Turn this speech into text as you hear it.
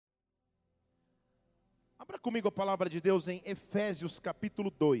Abra comigo a palavra de Deus em Efésios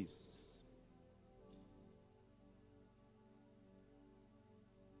capítulo 2.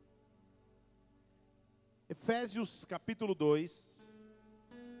 Efésios capítulo 2.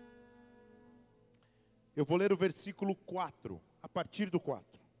 Eu vou ler o versículo 4, a partir do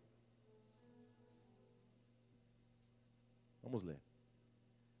 4. Vamos ler.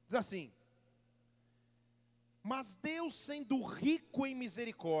 Diz assim: Mas Deus, sendo rico em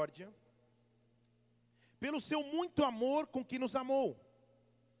misericórdia, pelo seu muito amor com que nos amou,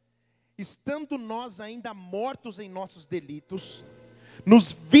 estando nós ainda mortos em nossos delitos,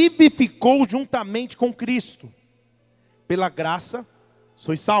 nos vivificou juntamente com Cristo. Pela graça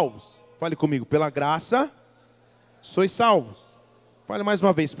sois salvos. Fale comigo, pela graça sois salvos. Fale mais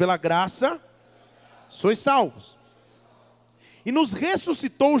uma vez, pela graça sois salvos. E nos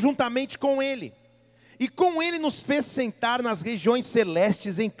ressuscitou juntamente com Ele, e com Ele nos fez sentar nas regiões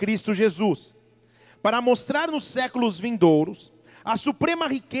celestes em Cristo Jesus, para mostrar nos séculos vindouros a suprema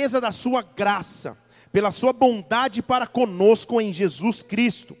riqueza da sua graça, pela sua bondade para conosco em Jesus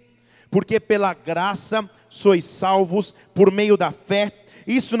Cristo. Porque pela graça sois salvos por meio da fé.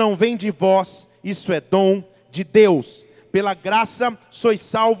 Isso não vem de vós, isso é dom de Deus. Pela graça sois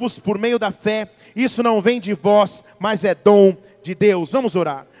salvos por meio da fé. Isso não vem de vós, mas é dom de Deus. Vamos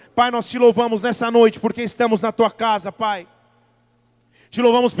orar. Pai, nós te louvamos nessa noite porque estamos na tua casa, Pai. Te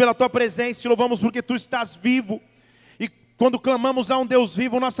louvamos pela tua presença, te louvamos porque tu estás vivo. E quando clamamos a um Deus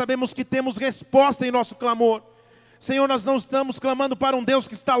vivo, nós sabemos que temos resposta em nosso clamor. Senhor, nós não estamos clamando para um Deus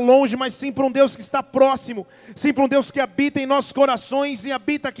que está longe, mas sim para um Deus que está próximo. Sim para um Deus que habita em nossos corações e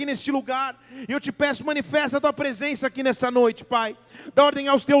habita aqui neste lugar. E eu te peço, manifesta a tua presença aqui nessa noite, Pai. Dá ordem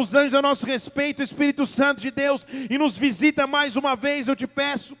aos teus anjos a nosso respeito, Espírito Santo de Deus, e nos visita mais uma vez. Eu te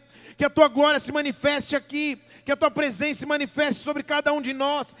peço que a tua glória se manifeste aqui, que a tua presença se manifeste sobre cada um de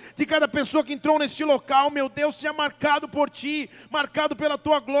nós, que cada pessoa que entrou neste local, meu Deus, seja marcado por ti, marcado pela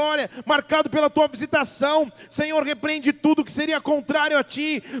tua glória, marcado pela tua visitação. Senhor, repreende tudo que seria contrário a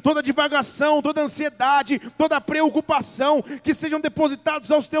ti, toda divagação, toda ansiedade, toda preocupação, que sejam depositados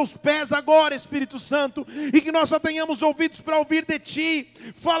aos teus pés agora, Espírito Santo, e que nós só tenhamos ouvidos para ouvir de ti.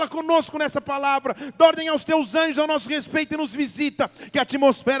 Fala conosco nessa palavra, dá ordem aos teus anjos ao nosso respeito e nos visita, que a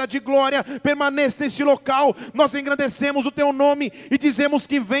atmosfera de glória permaneça neste local. Nós engrandecemos o teu nome e dizemos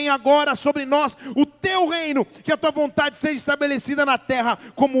que vem agora sobre nós o teu reino, que a tua vontade seja estabelecida na terra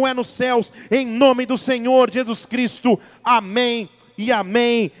como é nos céus, em nome do Senhor Jesus Cristo, amém e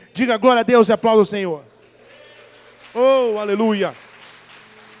amém. Diga glória a Deus e aplauda o Senhor. Oh, aleluia.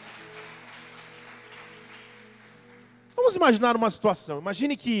 Vamos imaginar uma situação.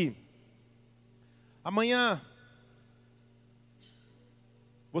 Imagine que amanhã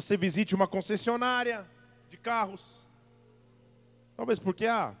você visite uma concessionária de carros, talvez porque,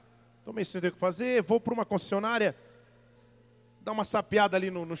 estou meio sem ter o que fazer, vou para uma concessionária, dar uma sapeada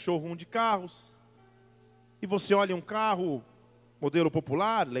ali no showroom de carros, e você olha um carro, modelo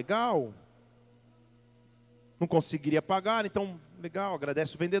popular, legal, não conseguiria pagar, então, legal,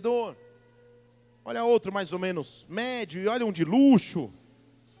 agradece o vendedor, olha outro mais ou menos médio, e olha um de luxo,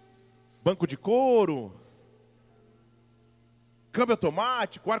 banco de couro, câmbio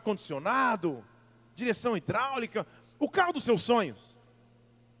automático, ar-condicionado, direção hidráulica, o carro dos seus sonhos.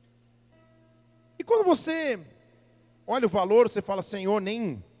 E quando você olha o valor, você fala: Senhor,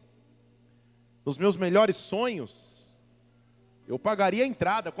 nem nos meus melhores sonhos eu pagaria a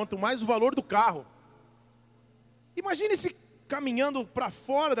entrada, quanto mais o valor do carro. Imagine-se caminhando para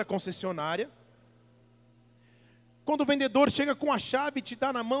fora da concessionária, quando o vendedor chega com a chave e te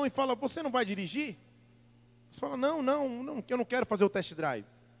dá na mão e fala: você não vai dirigir? Você fala: não, eu não quero fazer o test drive.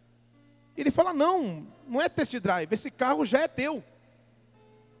 Ele fala: não é test drive, esse carro já é teu.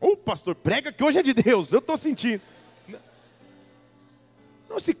 Ô pastor, prega que hoje é de Deus, eu estou sentindo.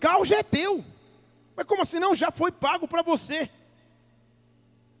 Não, esse carro já é teu. Mas como assim? Não, já foi pago para você. Eu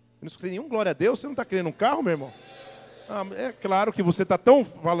não escutei nenhum glória a Deus. Você não está querendo um carro, meu irmão? É claro que você está tão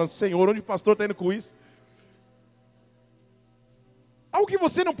falando: Senhor, onde o pastor está indo com isso? Algo que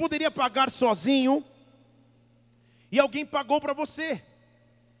você não poderia pagar sozinho, e alguém pagou para você.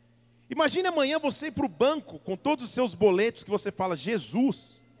 Imagine amanhã você ir para o banco com todos os seus boletos, que você fala: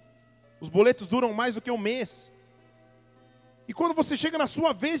 Jesus, os boletos duram mais do que um mês. E quando você chega na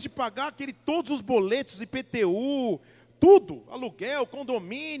sua vez de pagar todos os boletos, IPTU, tudo, aluguel,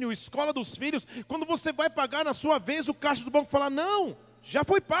 condomínio, escola dos filhos, quando você vai pagar na sua vez, o caixa do banco fala: não, já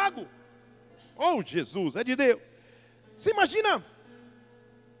foi pago. Oh, Jesus, é de Deus. Você imagina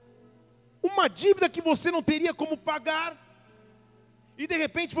uma dívida que você não teria como pagar, e de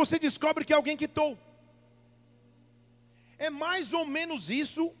repente você descobre que alguém quitou. É mais ou menos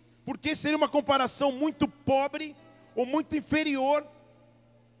isso porque seria uma comparação muito pobre ou muito inferior,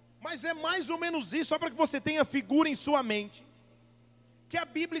 mas é mais ou menos isso, só para que você tenha a figura em sua mente, que a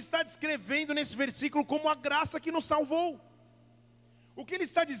Bíblia está descrevendo nesse versículo como a graça que nos salvou. O que ele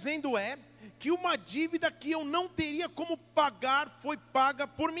está dizendo é que uma dívida que eu não teria como pagar foi paga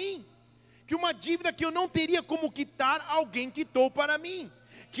por mim, que uma dívida que eu não teria como quitar, alguém quitou para mim,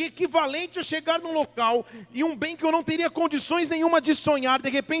 que equivalente a chegar num local e um bem que eu não teria condições nenhuma de sonhar, de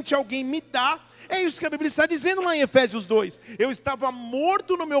repente alguém me dá. É isso que a Bíblia está dizendo lá em Efésios 2. Eu estava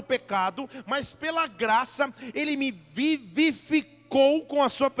morto no meu pecado, mas pela graça Ele me vivificou com a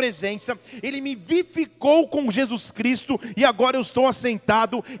sua presença, Ele me vivificou com Jesus Cristo, e agora eu estou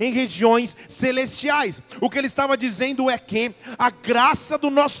assentado em regiões celestiais. O que ele estava dizendo é que a graça do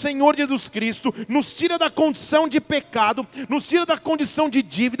nosso Senhor Jesus Cristo nos tira da condição de pecado, nos tira da condição de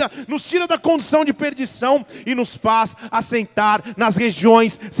dívida, nos tira da condição de perdição e nos faz assentar nas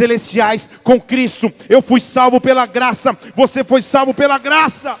regiões celestiais com Cristo. Eu fui salvo pela graça, você foi salvo pela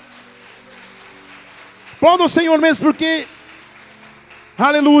graça. Aplauda o Senhor mesmo, porque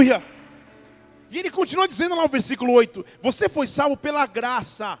aleluia. E ele continua dizendo lá no versículo 8: você foi salvo pela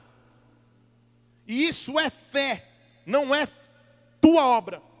graça, e isso é fé, não é tua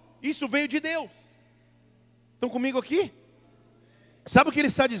obra, isso veio de Deus. Estão comigo aqui? Sabe o que ele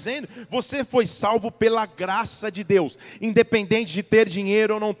está dizendo? Você foi salvo pela graça de Deus, independente de ter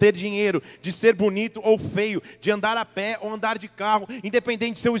dinheiro ou não ter dinheiro, de ser bonito ou feio, de andar a pé ou andar de carro,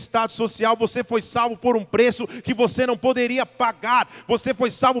 independente do seu estado social, você foi salvo por um preço que você não poderia pagar. Você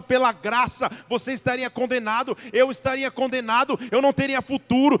foi salvo pela graça. Você estaria condenado, eu estaria condenado, eu não teria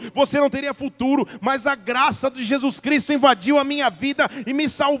futuro, você não teria futuro, mas a graça de Jesus Cristo invadiu a minha vida e me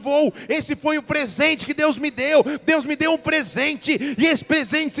salvou. Esse foi o presente que Deus me deu. Deus me deu um presente, e esse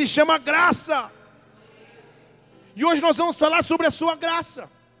presente se chama graça. E hoje nós vamos falar sobre a sua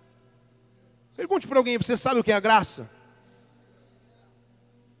graça. Pergunte para alguém: você sabe o que é a graça?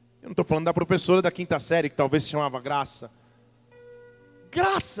 Eu não estou falando da professora da quinta série, que talvez se chamava Graça.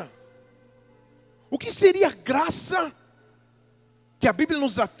 Graça. O que seria graça? Que a Bíblia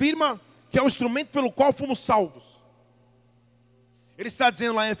nos afirma que é o instrumento pelo qual fomos salvos. Ele está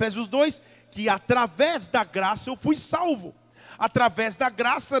dizendo lá em Efésios 2, que através da graça eu fui salvo. Através da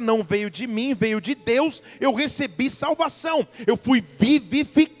graça, não veio de mim, veio de Deus, eu recebi salvação, eu fui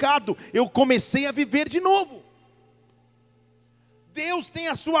vivificado, eu comecei a viver de novo. Deus tem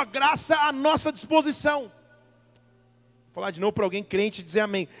a sua graça à nossa disposição. Vou falar de novo para alguém crente dizer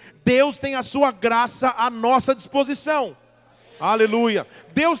amém. Deus tem a sua graça à nossa disposição. Aleluia.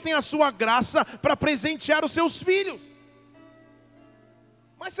 Deus tem a sua graça para presentear os seus filhos.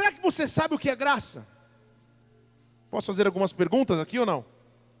 Mas será que você sabe o que é graça? Posso fazer algumas perguntas aqui ou não?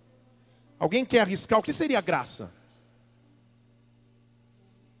 Alguém quer arriscar? O que seria graça?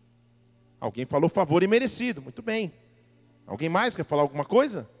 Alguém falou favor imerecido, muito bem. Alguém mais quer falar alguma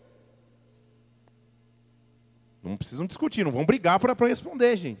coisa? Não precisam discutir, não vão brigar para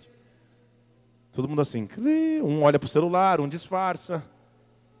responder, gente. Todo mundo assim, um olha para o celular, um disfarça.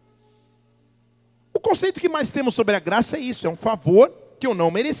 O conceito que mais temos sobre a graça é isso, é um favor que eu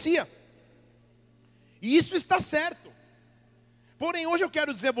não merecia. E isso está certo. Porém, hoje eu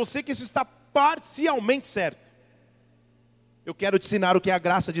quero dizer a você que isso está parcialmente certo. Eu quero te ensinar o que é a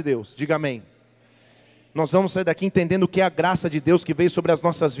graça de Deus. Diga amém. Nós vamos sair daqui entendendo o que é a graça de Deus que veio sobre as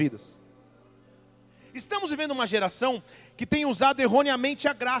nossas vidas. Estamos vivendo uma geração que tem usado erroneamente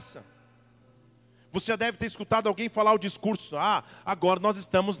a graça. Você já deve ter escutado alguém falar o discurso: agora nós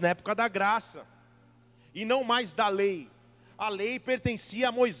estamos na época da graça, e não mais da lei. A lei pertencia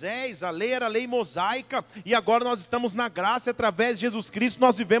a Moisés, a lei era a lei mosaica, e agora nós estamos na graça, e através de Jesus Cristo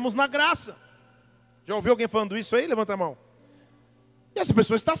nós vivemos na graça. Já ouviu alguém falando isso aí? Levanta a mão. E essa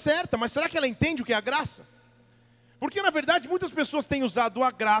pessoa está certa, mas será que ela entende o que é a graça? Porque na verdade muitas pessoas têm usado a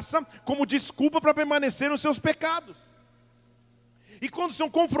graça como desculpa para permanecer nos seus pecados. E quando são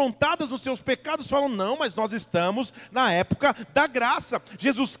confrontadas nos seus pecados, falam: não, mas nós estamos na época da graça.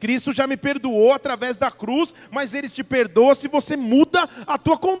 Jesus Cristo já me perdoou através da cruz, mas Ele te perdoa se você muda a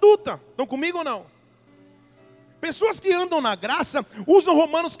tua conduta. Estão comigo ou não? Pessoas que andam na graça usam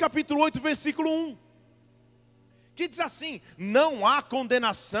Romanos capítulo 8, versículo 1. Que diz assim: não há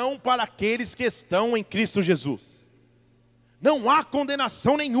condenação para aqueles que estão em Cristo Jesus. Não há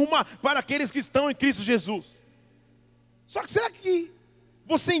condenação nenhuma para aqueles que estão em Cristo Jesus. Só que será que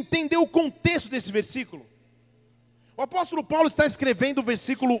você entendeu o contexto desse versículo? O apóstolo Paulo está escrevendo o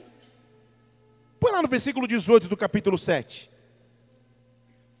versículo, põe lá no versículo 18 do capítulo 7.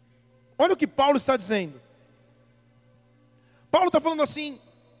 Olha o que Paulo está dizendo. Paulo está falando assim: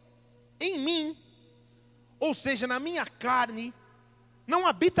 em mim, ou seja, na minha carne, não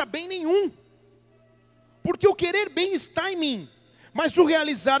habita bem nenhum. Porque o querer bem está em mim, mas o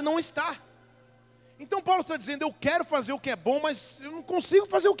realizar não está. Então Paulo está dizendo, eu quero fazer o que é bom, mas eu não consigo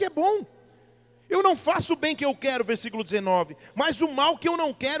fazer o que é bom. Eu não faço o bem que eu quero, versículo 19, mas o mal que eu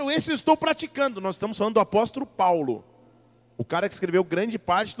não quero, esse eu estou praticando. Nós estamos falando do apóstolo Paulo, o cara que escreveu grande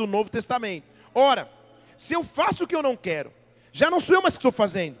parte do Novo Testamento. Ora, se eu faço o que eu não quero, já não sou eu mais que estou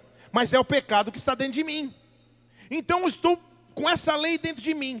fazendo, mas é o pecado que está dentro de mim. Então eu estou com essa lei dentro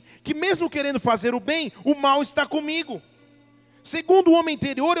de mim, que mesmo querendo fazer o bem, o mal está comigo. Segundo o homem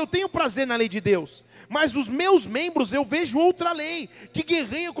interior, eu tenho prazer na lei de Deus, mas os meus membros eu vejo outra lei, que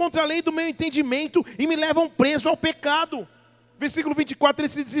guerreia contra a lei do meu entendimento e me levam preso ao pecado. Versículo 24, ele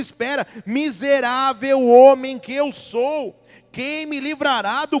se desespera: miserável homem que eu sou, quem me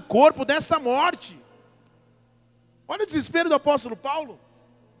livrará do corpo dessa morte? Olha o desespero do apóstolo Paulo.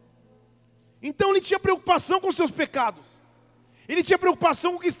 Então ele tinha preocupação com os seus pecados, ele tinha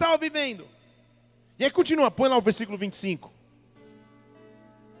preocupação com o que estava vivendo. E aí continua, põe lá o versículo 25.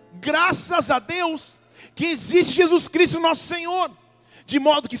 Graças a Deus que existe Jesus Cristo nosso Senhor, de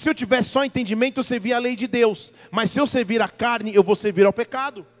modo que se eu tivesse só entendimento eu servia a lei de Deus, mas se eu servir a carne eu vou servir ao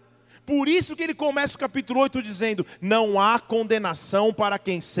pecado. Por isso que ele começa o capítulo 8 dizendo, não há condenação para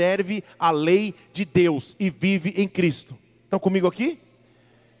quem serve a lei de Deus e vive em Cristo. Estão comigo aqui?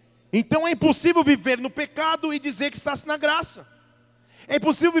 Então é impossível viver no pecado e dizer que está na graça. É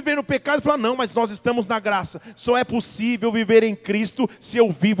impossível viver no pecado e falar, não, mas nós estamos na graça. Só é possível viver em Cristo se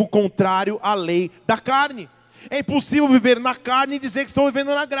eu vivo contrário à lei da carne. É impossível viver na carne e dizer que estou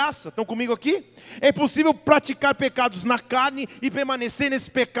vivendo na graça. Estão comigo aqui? É impossível praticar pecados na carne e permanecer nesses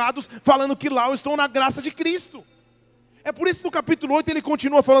pecados, falando que lá eu estou na graça de Cristo. É por isso que no capítulo 8 ele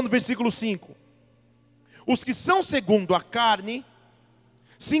continua falando no versículo 5. Os que são segundo a carne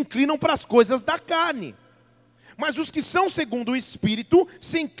se inclinam para as coisas da carne, mas os que são segundo o Espírito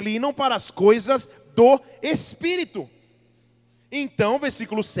se inclinam para as coisas do Espírito. Então,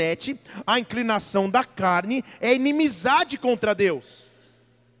 versículo 7, a inclinação da carne é inimizade contra Deus.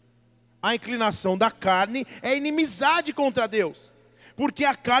 A inclinação da carne é inimizade contra Deus, porque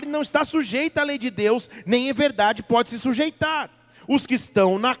a carne não está sujeita à lei de Deus, nem em verdade pode se sujeitar. Os que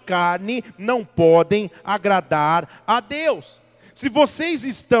estão na carne não podem agradar a Deus. Se vocês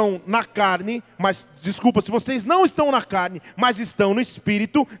estão na carne, se vocês não estão na carne, mas estão no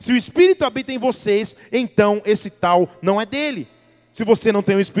Espírito, se o Espírito habita em vocês, então esse tal não é dele. Se você não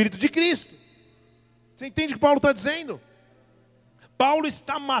tem o Espírito de Cristo. Você entende o que Paulo está dizendo? Paulo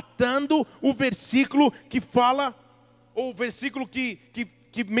está matando o versículo que fala, ou o versículo que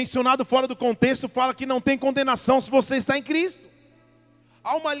mencionado fora do contexto, fala que não tem condenação se você está em Cristo.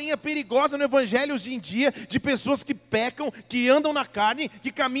 Há uma linha perigosa no evangelho hoje em dia, de pessoas que pecam, que andam na carne,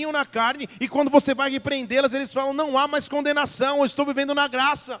 que caminham na carne, e quando você vai repreendê-las, eles falam, não há mais condenação, eu estou vivendo na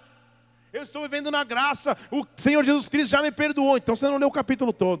graça. Eu estou vivendo na graça, o Senhor Jesus Cristo já me perdoou. Então você não leu o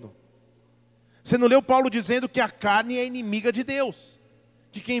capítulo todo. Você não leu Paulo dizendo que a carne é inimiga de Deus,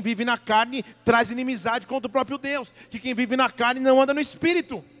 que quem vive na carne traz inimizade contra o próprio Deus, que quem vive na carne não anda no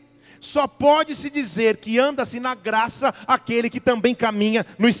Espírito. Só pode se dizer que anda-se na graça aquele que também caminha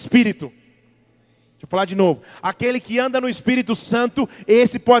no Espírito. Deixa eu falar de novo. Aquele que anda no Espírito Santo,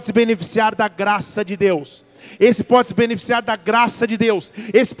 esse pode se beneficiar da graça de Deus. Esse pode se beneficiar da graça de Deus.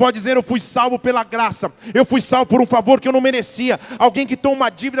 Esse pode dizer, eu fui salvo pela graça. Eu fui salvo por um favor que eu não merecia. Alguém quitou uma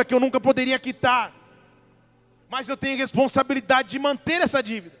dívida que eu nunca poderia quitar. Mas eu tenho responsabilidade de manter essa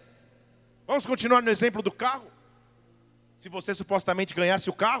dívida. Vamos continuar no exemplo do carro? Se você supostamente ganhasse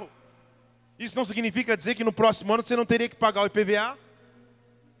o carro, isso não significa dizer que no próximo ano você não teria que pagar o IPVA,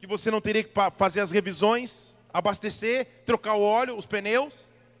 que você não teria que fazer as revisões, abastecer, trocar o óleo, os pneus.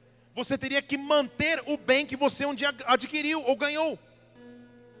 Você teria que manter o bem que você um dia adquiriu ou ganhou.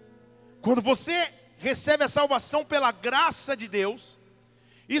 Quando você recebe a salvação pela graça de Deus,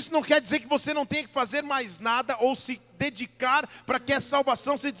 isso não quer dizer que você não tenha que fazer mais nada ou se dedicar para que essa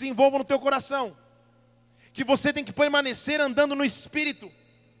salvação se desenvolva no teu coração. Que você tem que permanecer andando no Espírito.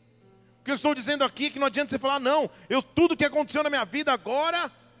 O que eu estou dizendo aqui é que não adianta você falar, não, tudo que aconteceu na minha vida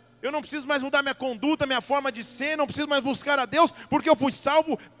agora, eu não preciso mais mudar minha conduta, minha forma de ser, não preciso mais buscar a Deus, porque eu fui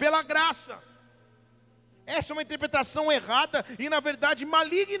salvo pela graça. Essa é uma interpretação errada e na verdade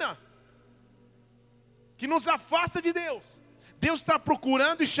maligna, que nos afasta de Deus. Deus está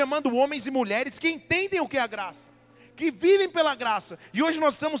procurando e chamando homens e mulheres que entendem o que é a graça, que vivem pela graça. E hoje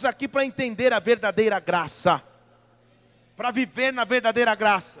nós estamos aqui para entender a verdadeira graça, para viver na verdadeira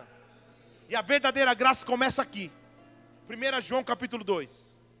graça. E a verdadeira graça começa aqui. 1 João capítulo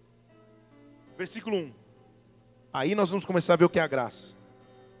 2, versículo 1. Aí nós vamos começar a ver o que é a graça.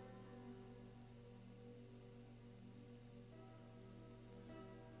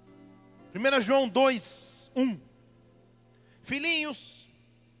 1 João 2, 1. Filhinhos,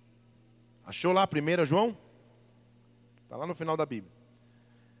 achou lá 1 João? Está lá no final da Bíblia.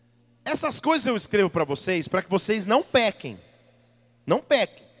 Essas coisas eu escrevo para vocês, para que vocês não pequem. Não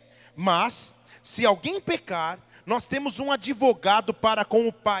pequem. Mas, se alguém pecar, nós temos um advogado para com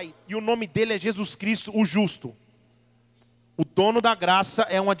o Pai, e o nome dele é Jesus Cristo, o justo. O dono da graça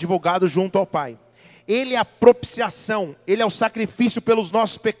é um advogado junto ao Pai. Ele é a propiciação, ele é o sacrifício pelos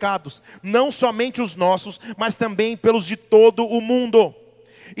nossos pecados, não somente os nossos, mas também pelos de todo o mundo.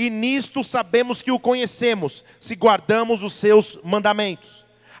 E nisto sabemos que o conhecemos, se guardamos os seus mandamentos.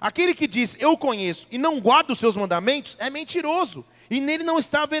 Aquele que diz, eu conheço, e não guarda os seus mandamentos, é mentiroso, e nele não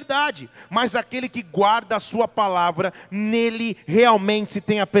está a verdade. Mas aquele que guarda a sua palavra, nele realmente se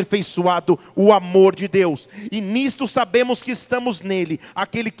tem aperfeiçoado o amor de Deus. E nisto sabemos que estamos nele.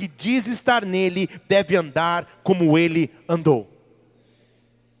 Aquele que diz estar nele, deve andar como ele andou.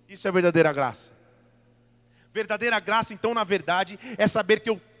 Isso é verdadeira graça. Verdadeira graça, então, na verdade, é saber que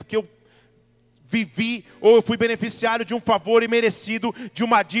eu vivi, ou eu fui beneficiário de um favor imerecido, de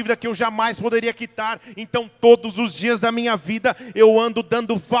uma dívida que eu jamais poderia quitar. Então todos os dias da minha vida, eu ando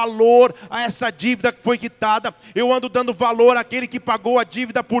dando valor a essa dívida que foi quitada. Eu ando dando valor àquele que pagou a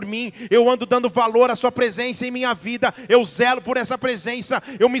dívida por mim. Eu ando dando valor à sua presença em minha vida. Eu zelo por essa presença,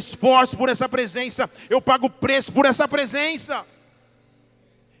 eu me esforço por essa presença, eu pago preço por essa presença.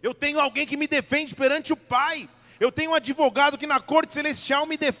 Eu tenho alguém que me defende perante o Pai. Eu tenho um advogado que na corte celestial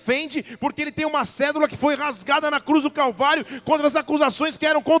me defende, porque ele tem uma cédula que foi rasgada na cruz do Calvário, contra as acusações que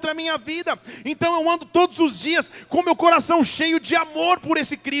eram contra a minha vida. Então eu ando todos os dias com meu coração cheio de amor por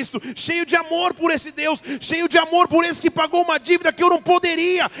esse Cristo, cheio de amor por esse Deus, cheio de amor por esse que pagou uma dívida que eu não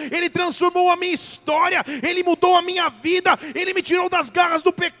poderia. Ele transformou a minha história, Ele mudou a minha vida, Ele me tirou das garras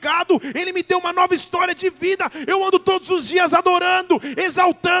do pecado, Ele me deu uma nova história de vida. Eu ando todos os dias adorando,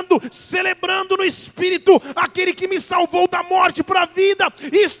 exaltando, celebrando no Espírito aquele que me salvou da morte para a vida.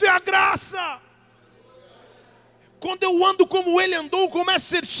 Isto é a graça. Quando eu ando como Ele andou, começo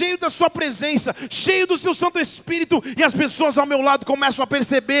a ser cheio da sua presença, cheio do seu Santo Espírito, e as pessoas ao meu lado começam a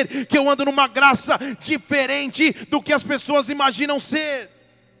perceber que eu ando numa graça diferente do que as pessoas imaginam ser.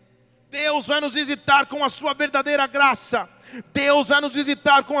 Deus vai nos visitar com a sua verdadeira graça. Deus vai nos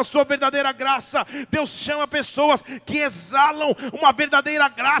visitar com a sua verdadeira graça. Deus chama pessoas que exalam uma verdadeira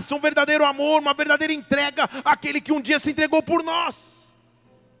graça, um verdadeiro amor, uma verdadeira entrega àquele que um dia se entregou por nós.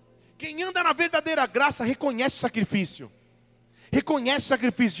 Quem anda na verdadeira graça reconhece o sacrifício. Reconhece o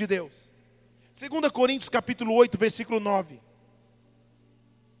sacrifício de Deus. 2 Coríntios capítulo 8, versículo 9.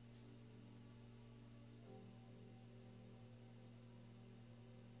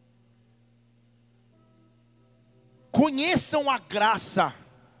 Conheçam a graça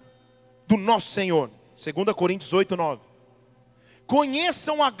do nosso Senhor. 2 Coríntios 8, 9.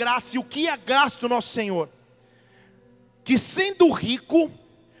 Conheçam a graça. E o que é a graça do nosso Senhor? Que sendo rico,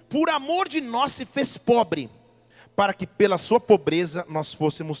 por amor de nós se fez pobre, para que pela sua pobreza nós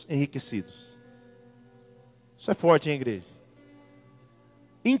fôssemos enriquecidos. Isso é forte, hein, igreja?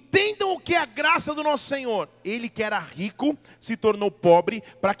 Entendam o que é a graça do nosso Senhor. Ele que era rico, se tornou pobre,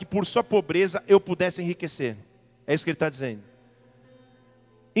 para que por sua pobreza eu pudesse enriquecer. É isso que ele está dizendo.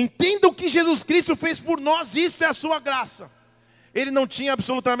 Entenda o que Jesus Cristo fez por nós. Isto é a sua graça. Ele não tinha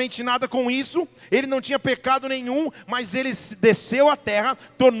absolutamente nada com isso. Ele não tinha pecado nenhum. Mas ele desceu à terra,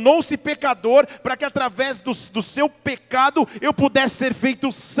 tornou-se pecador, para que através do seu pecado eu pudesse ser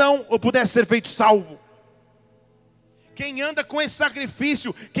feito são, ou pudesse ser feito salvo. Quem anda com esse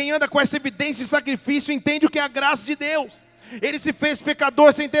sacrifício, quem anda com essa evidência de sacrifício, entende o que é a graça de Deus. Ele se fez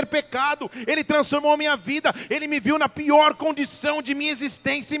pecador sem ter pecado. Ele transformou a minha vida. Ele me viu na pior condição de minha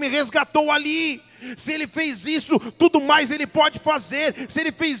existência e me resgatou ali. Se Ele fez isso, tudo mais Ele pode fazer. Se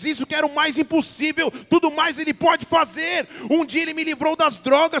Ele fez isso, que era o mais impossível, tudo mais Ele pode fazer. Um dia Ele me livrou das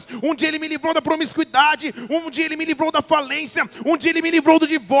drogas. Um dia Ele me livrou da promiscuidade. Um dia Ele me livrou da falência. Um dia Ele me livrou do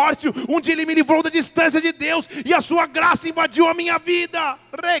divórcio. Um dia Ele me livrou da distância de Deus. E a sua graça invadiu a minha vida.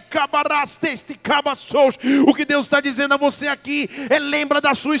 O que Deus está dizendo a você aqui é: lembra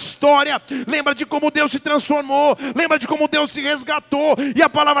da sua história. Lembra de como Deus te transformou. Lembra de como Deus te resgatou. E a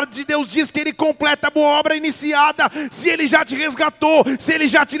palavra de Deus diz que Ele completa a boa obra iniciada. Se Ele já te resgatou, se Ele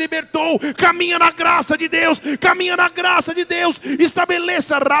já te libertou, caminha na graça de Deus. Caminha na graça de Deus.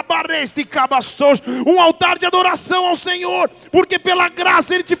 Estabeleça um altar de adoração ao Senhor, porque pela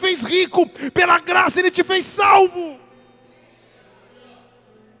graça Ele te fez rico, pela graça Ele te fez salvo.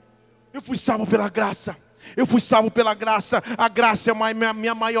 Eu fui salvo pela graça. Eu fui salvo pela graça. A graça é a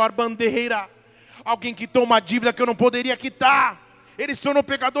minha maior bandeira. Alguém quitou uma dívida que eu não poderia quitar. Ele se tornou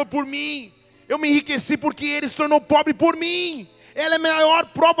pecador por mim. Eu me enriqueci porque Ele se tornou pobre por mim. Ela é a maior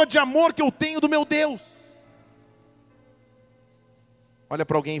prova de amor que eu tenho do meu Deus. Olha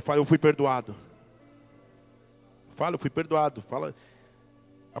para alguém e fala, eu fui perdoado. Fala, eu fui perdoado. Fala,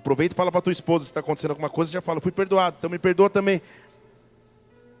 aproveita e fala para tua esposa se está acontecendo alguma coisa, já fala, eu fui perdoado, então me perdoa também.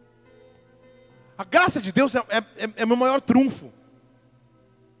 A graça de Deus é meu maior trunfo.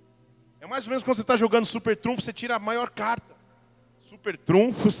 É mais ou menos quando você está jogando super trunfo, você tira a maior carta. Super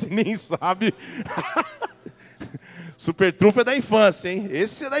trunfo, você nem sabe. Super trunfo é da infância, hein?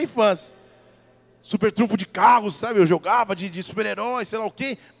 Esse é da infância. Super trunfo de carros, sabe? Eu jogava de super-herói, sei lá o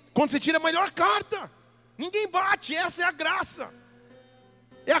quê. Quando você tira a melhor carta, ninguém bate, essa é a graça.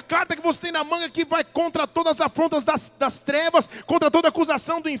 É a carta que você tem na manga que vai contra todas as afrontas das trevas, contra toda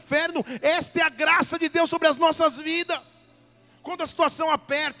acusação do inferno. Esta é a graça de Deus sobre as nossas vidas. Quando a situação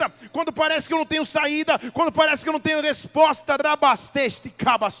aperta, quando parece que eu não tenho saída, quando parece que eu não tenho resposta,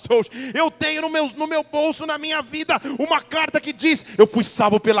 eu tenho no meu bolso, na minha vida, uma carta que diz, eu fui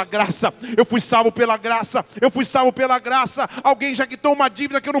salvo pela graça, eu fui salvo pela graça, eu fui salvo pela graça. Alguém já quitou uma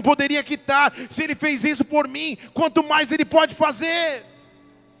dívida que eu não poderia quitar. Se Ele fez isso por mim, quanto mais Ele pode fazer.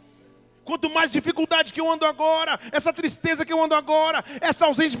 Quanto mais dificuldade que eu ando agora, essa tristeza que eu ando agora, essa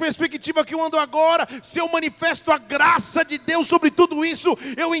ausência de perspectiva que eu ando agora, se eu manifesto a graça de Deus sobre tudo isso,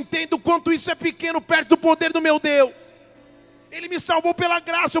 eu entendo o quanto isso é pequeno perto do poder do meu Deus. Ele me salvou pela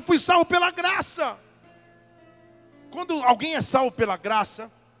graça, eu fui salvo pela graça. Quando alguém é salvo pela graça,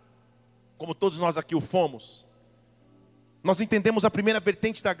 como todos nós aqui o fomos, nós entendemos a primeira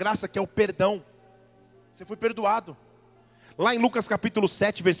vertente da graça, que é o perdão. Você foi perdoado. Lá em Lucas capítulo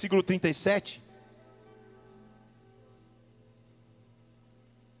 7, versículo 37,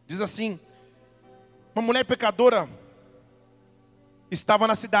 diz assim, uma mulher pecadora estava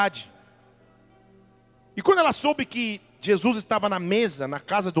na cidade. E quando ela soube que Jesus estava na mesa, na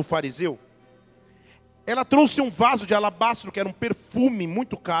casa do fariseu, ela trouxe um vaso de alabastro, que era um perfume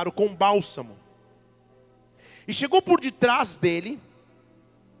muito caro, com bálsamo. E chegou por detrás dele,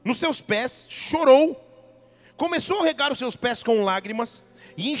 nos seus pés, chorou. Começou a regar os seus pés com lágrimas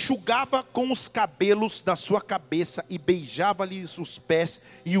e enxugava com os cabelos da sua cabeça e beijava-lhes os pés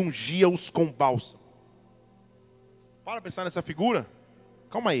e ungia-os com bálsamo. Para pensar nessa figura?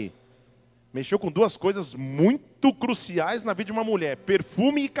 Calma aí. Mexeu com duas coisas muito cruciais na vida de uma mulher: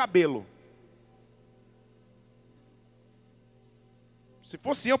 perfume e cabelo. Se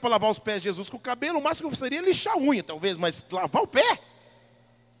fosse eu para lavar os pés de Jesus com o cabelo, o máximo que eu seria lixar a unha, talvez, mas lavar o pé?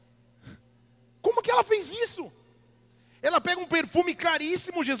 Como que ela fez isso? Ela pega um perfume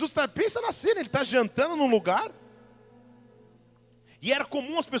caríssimo, Jesus pensa na cena, ele está jantando num lugar. E era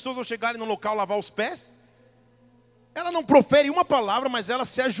comum as pessoas ao chegarem no local lavar os pés. Ela não profere uma palavra, mas ela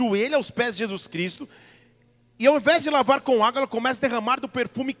se ajoelha aos pés de Jesus Cristo. E ao invés de lavar com água, ela começa a derramar do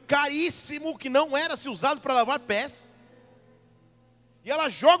perfume caríssimo, que não era se usado para lavar pés. E ela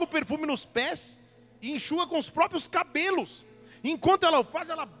joga o perfume nos pés e enxuga com os próprios cabelos. Enquanto ela o faz,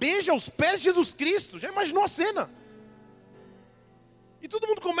 ela beija os pés de Jesus Cristo. Já imaginou a cena? E todo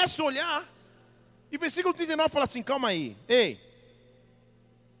mundo começa a olhar. E versículo 39 fala assim, calma aí. Ei,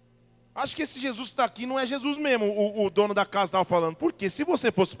 acho que esse Jesus que está aqui não é Jesus mesmo. O dono da casa estava falando. Porque se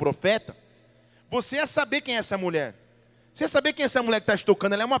você fosse profeta, você ia saber quem é essa mulher. Você ia saber quem é essa mulher que está te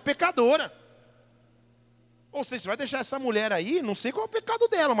tocando. Ela é uma pecadora. Ou seja, você vai deixar essa mulher aí, não sei qual é o pecado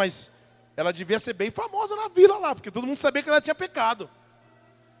dela, mas ela devia ser bem famosa na vila lá, porque todo mundo sabia que ela tinha pecado.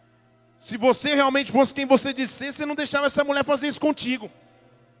 Se você realmente fosse quem você dissesse, você não deixava essa mulher fazer isso contigo.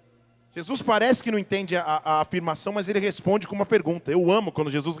 Jesus parece que não entende a afirmação, mas ele responde com uma pergunta. Eu amo quando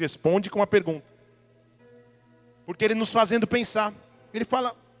Jesus responde com uma pergunta. Porque ele nos fazendo pensar. Ele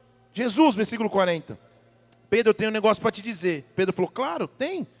fala, Jesus, versículo 40. Pedro, eu tenho um negócio para te dizer. Pedro falou, claro,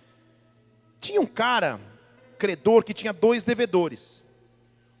 tem. Tinha um cara, credor, que tinha 2 devedores.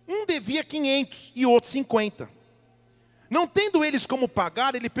 Um devia 500 e outro 50. Não tendo eles como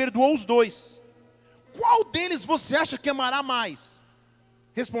pagar, ele perdoou os 2. Qual deles você acha que amará mais?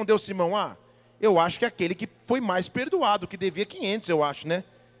 Respondeu Simão, eu acho que é aquele que foi mais perdoado, que devia 500, eu acho, né?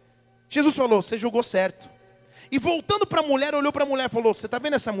 Jesus falou, você julgou certo. E voltando para a mulher, olhou para a mulher e falou, você está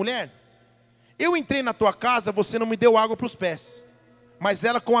vendo essa mulher? Eu entrei na tua casa, você não me deu água para os pés. Mas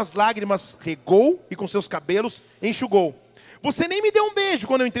ela com as lágrimas regou e com seus cabelos enxugou. Você nem me deu um beijo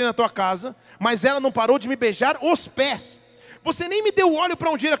quando eu entrei na tua casa, mas ela não parou de me beijar os pés. Você nem me deu óleo para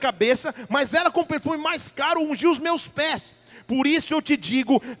ungir a cabeça, mas ela com perfume mais caro ungiu os meus pés. Por isso eu te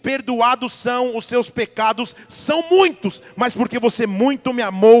digo, perdoados são os seus pecados, são muitos, mas porque você muito me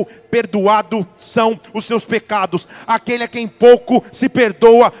amou, perdoados são os seus pecados. Aquele a quem pouco se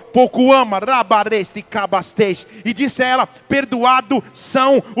perdoa, pouco ama. Rabareste cabastej. E disse a ela, perdoados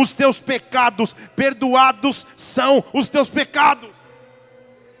são os teus pecados, perdoados são os teus pecados.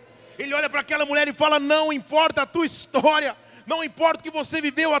 Ele olha para aquela mulher e fala, não importa a tua história, não importa o que você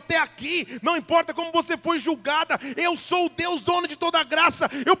viveu até aqui, não importa como você foi julgada, eu sou o Deus dono de toda a graça,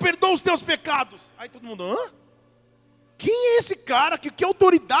 eu perdoo os teus pecados. Aí todo mundo, hã? Quem é esse cara? Que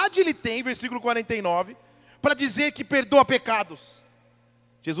autoridade ele tem, versículo 49, para dizer que perdoa pecados?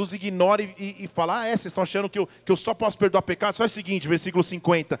 Jesus ignora e fala, vocês estão achando que eu só posso perdoar pecados? Faz o seguinte, versículo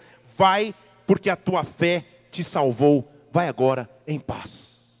 50, vai porque a tua fé te salvou, vai agora em paz.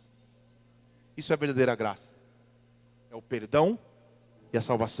 Isso é a verdadeira graça. É o perdão e a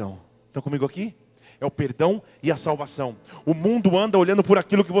salvação. Estão comigo aqui? É o perdão e a salvação. O mundo anda olhando por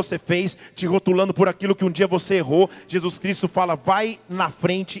aquilo que você fez, te rotulando por aquilo que um dia você errou. Jesus Cristo fala, vai na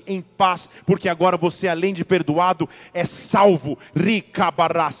frente em paz, porque agora você, além de perdoado, é salvo.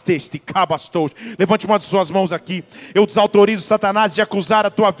 Levante uma de suas mãos aqui. Eu desautorizo Satanás de acusar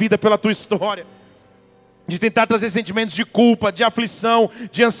a tua vida pela tua história, de tentar trazer sentimentos de culpa, de aflição,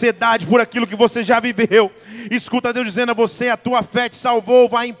 de ansiedade por aquilo que você já viveu. Escuta Deus dizendo a você, a tua fé te salvou,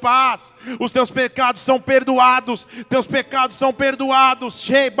 vai em paz. Os teus pecados são perdoados, teus pecados são perdoados.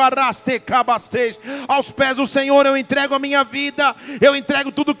 Aos pés do Senhor eu entrego a minha vida, eu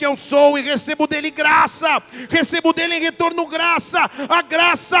entrego tudo que eu sou e recebo dele graça, recebo dele em retorno graça. A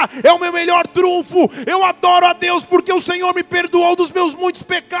graça é o meu melhor trunfo. Eu adoro a Deus porque o Senhor me perdoou dos meus muitos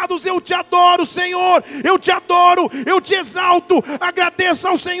pecados. Eu te adoro, Senhor, eu te adoro, eu te exalto. Agradeça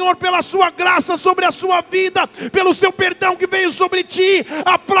ao Senhor pela sua graça sobre a sua vida, pelo seu perdão que veio sobre ti.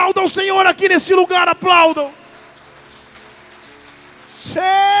 Aplauda o Senhor aqui nesse lugar, aplaudam.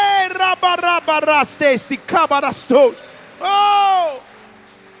 Oh!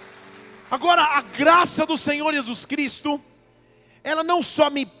 Agora a graça do Senhor Jesus Cristo, ela não só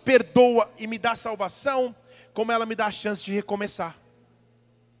me perdoa e me dá salvação, como ela me dá a chance de recomeçar.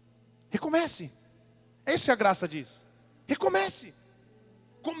 Recomece. É isso que a graça diz. Recomece.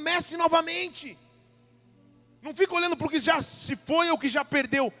 Comece novamente. Não fica olhando para o que já se foi ou que já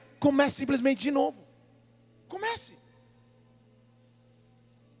perdeu. Comece simplesmente de novo. Comece.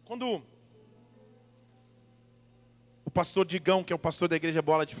 Quando o pastor Digão, que é o pastor da Igreja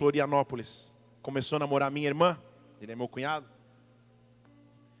Bola de Florianópolis, começou a namorar minha irmã, ele é meu cunhado,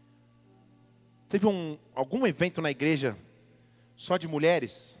 teve algum evento na igreja só de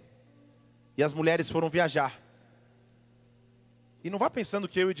mulheres, e as mulheres foram viajar. E não vá pensando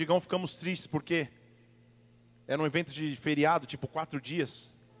que eu e o Digão ficamos tristes, porque era um evento de feriado, tipo 4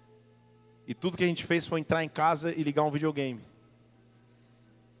 dias. E tudo que a gente fez foi entrar em casa e ligar um videogame.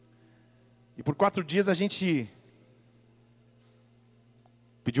 E por 4 dias a gente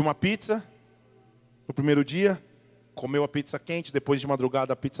pediu uma pizza no primeiro dia, comeu a pizza quente, depois de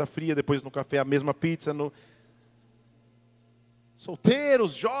madrugada a pizza fria, depois no café a mesma pizza.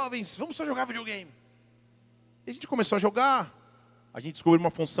 Solteiros, jovens, vamos só jogar videogame. E a gente começou a jogar. A gente descobriu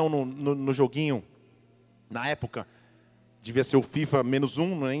uma função no joguinho. Na época, devia ser o FIFA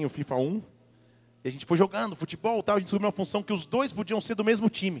 -1, nem o FIFA 1. E a gente foi jogando futebol e tal. A gente descobriu uma função que os dois podiam ser do mesmo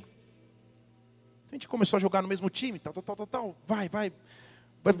time. Então a gente começou a jogar no mesmo time. Tal. Vai para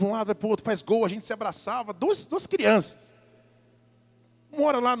um lado, vai para o outro, faz gol. A gente se abraçava. Duas crianças. Uma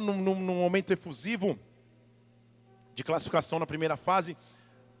hora lá, num momento efusivo de classificação na primeira fase,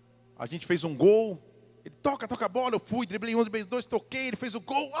 a gente fez um gol. Ele toca a bola, eu fui, driblei 1, driblei 2, toquei, ele fez o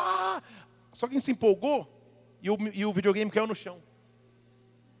gol. Só que ele se empolgou e o videogame caiu no chão.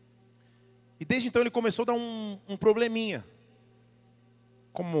 E desde então ele começou a dar um probleminha.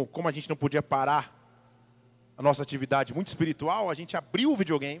 Como a gente não podia parar a nossa atividade muito espiritual, a gente abriu o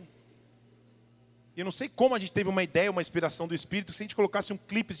videogame. E eu não sei como a gente teve uma ideia, uma inspiração do Espírito, se a gente colocasse um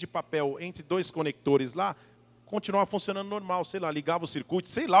clipe de papel entre 2 conectores lá, continuava funcionando normal, sei lá, ligava o circuito,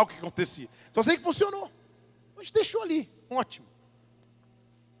 sei lá o que acontecia. Só sei que funcionou. A gente deixou ali, ótimo.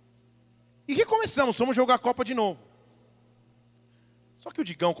 E recomeçamos, fomos jogar a Copa de novo. Só que o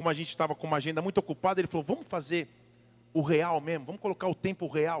Digão, como a gente estava com uma agenda muito ocupada, ele falou, vamos fazer o real mesmo, vamos colocar o tempo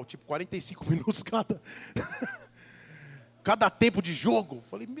real, tipo 45 minutos cada tempo de jogo.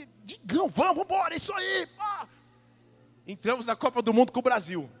 Falei, Digão, vamos embora, é isso aí. Pá. Entramos na Copa do Mundo com o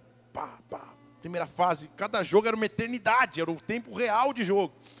Brasil. Primeira fase, cada jogo era uma eternidade, era o tempo real de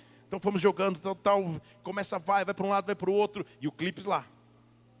jogo. Então fomos jogando, tal, começa, vai para um lado, vai para o outro, e o clipes lá.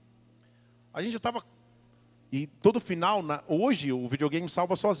 A gente já estava E todo final, hoje o videogame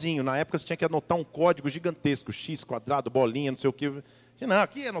salva sozinho. Na época você tinha que anotar um código gigantesco, X quadrado, bolinha, não sei o quê. Não,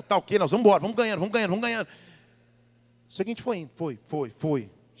 aqui anotar o quê? Nós vamos embora, vamos ganhando. O seguinte foi.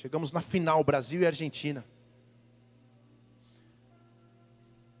 Chegamos na final, Brasil e Argentina.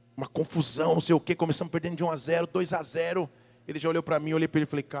 Uma confusão, não sei o quê, começamos perdendo de 1-0, 2-0. Ele já olhou para mim, eu olhei para ele e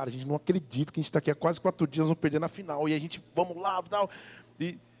falei, cara, a gente não acredita que a gente está aqui há quase 4 dias, vamos perder na final. E a gente, vamos lá, tal.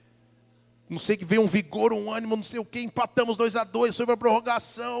 E não sei que veio um vigor, um ânimo, não sei o quê, empatamos 2-2, foi para a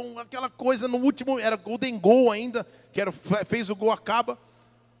prorrogação, aquela coisa no último, era golden goal ainda, fez o gol, acaba.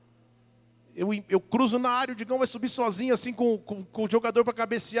 Eu cruzo na área, o Digão vai subir sozinho, assim, com o jogador para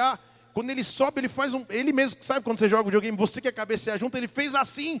cabecear. Quando ele sobe, ele faz ele mesmo, sabe quando você joga videogame, você quer cabecear junto, ele fez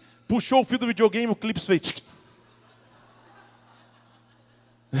assim, puxou o fio do videogame, o clipe fez...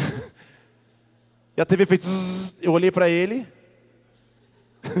 E a TV fez... Eu olhei para ele...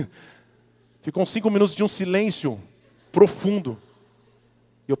 Ficou uns 5 minutos de um silêncio profundo.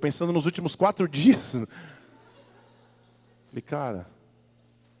 E eu pensando nos últimos 4 dias. Falei, cara...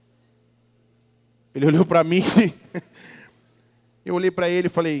 Ele olhou para mim. Eu olhei para ele e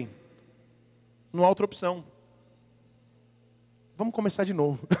falei... Não há outra opção. Vamos começar de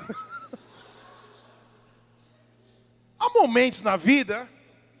novo. Há momentos na vida...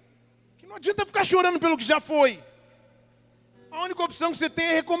 que não adianta ficar chorando pelo que já foi. A única opção que você tem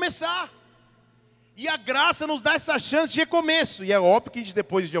é recomeçar. E a graça nos dá essa chance de recomeço. E é óbvio que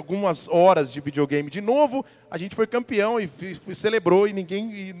depois de algumas horas de videogame de novo, a gente foi campeão e celebrou e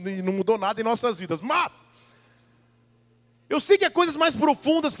não mudou nada em nossas vidas. Mas, eu sei que há coisas mais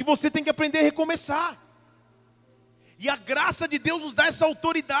profundas que você tem que aprender a recomeçar. E a graça de Deus nos dá essa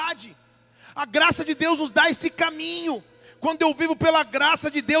autoridade. A graça de Deus nos dá esse caminho. Quando eu vivo pela graça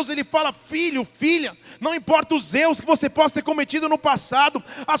de Deus, Ele fala, filho, filha, não importa os erros que você possa ter cometido no passado,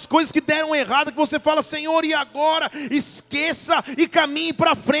 as coisas que deram errado, que você fala, Senhor, e agora? Esqueça e caminhe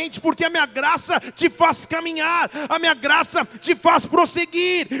para frente, porque a minha graça te faz caminhar, a minha graça te faz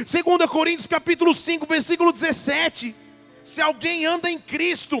prosseguir. 2 Coríntios capítulo 5, versículo 17. Se alguém anda em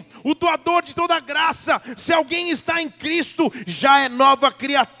Cristo, o doador de toda graça, se alguém está em Cristo, já é nova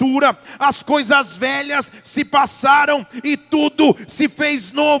criatura. As coisas velhas se passaram e tudo se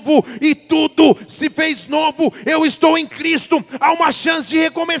fez novo. E tudo se fez novo. Eu estou em Cristo, há uma chance de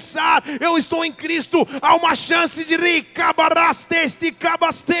recomeçar. Eu estou em Cristo, há uma chance de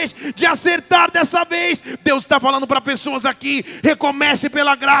de acertar dessa vez. Deus está falando para pessoas aqui, recomece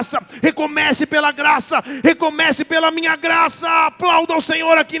pela graça, recomece pela graça, recomece pela minha graça. Aplauda ao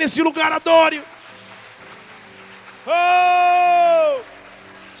Senhor aqui nesse lugar, adore. Oh!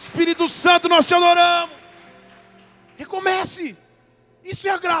 Espírito Santo, nós te adoramos. Recomece. Isso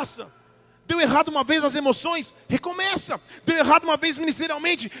é a graça. Deu errado uma vez nas emoções, recomeça. Deu errado uma vez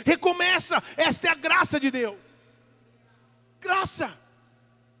ministerialmente, recomeça. Esta é a graça de Deus. Graça.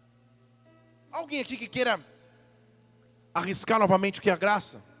 Alguém aqui que queira arriscar novamente o que é a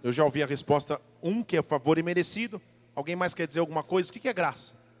graça? Eu já ouvi a resposta, que é favor imerecido. Alguém mais quer dizer alguma coisa? O que é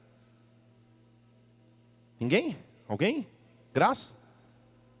graça? Ninguém? Alguém? Graça?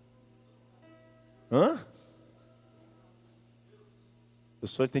 Hã? Eu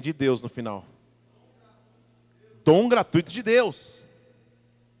só entendi Deus no final. Dom gratuito de Deus.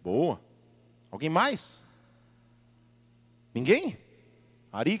 Boa. Alguém mais? Ninguém?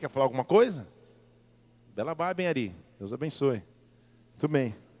 Ari, quer falar alguma coisa? Bela barba, hein, Ari? Deus abençoe. Muito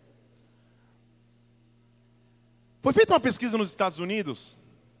bem. Foi feita uma pesquisa nos Estados Unidos,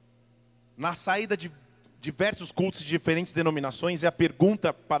 na saída de diversos cultos de diferentes denominações, e a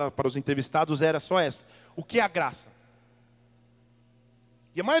pergunta para os entrevistados era só essa: o que é a graça?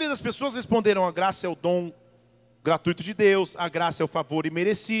 E a maioria das pessoas responderam: a graça é o dom gratuito de Deus, a graça é o favor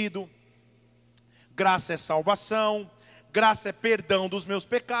imerecido, graça é salvação, graça é perdão dos meus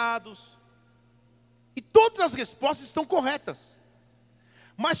pecados. E todas as respostas estão corretas.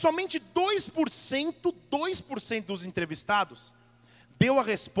 Mas somente 2% dos entrevistados deu a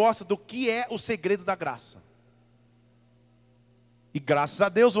resposta do que é o segredo da graça. E graças a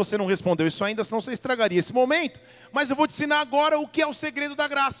Deus você não respondeu isso ainda, senão você estragaria esse momento. Mas eu vou te ensinar agora o que é o segredo da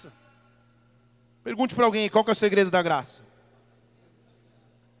graça. Pergunte para alguém aí, qual que é o segredo da graça?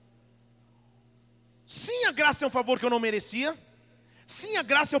 Sim, a graça é um favor que eu não merecia. Sim, a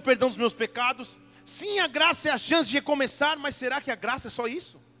graça é o perdão dos meus pecados. Sim, a graça é a chance de recomeçar, mas será que a graça é só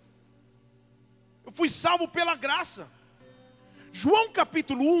isso? Eu fui salvo pela graça. João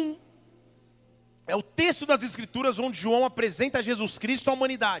capítulo 1 é o texto das Escrituras onde João apresenta Jesus Cristo à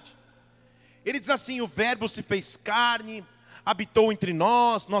humanidade. Ele diz assim: o verbo se fez carne, habitou entre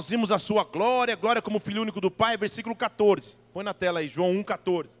nós, nós vimos a sua glória, glória como filho único do Pai, versículo 14. Põe na tela aí, João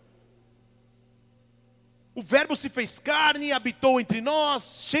 1,14. O verbo se fez carne e habitou entre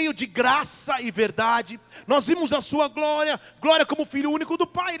nós, cheio de graça e verdade. Nós vimos a sua glória, glória como Filho único do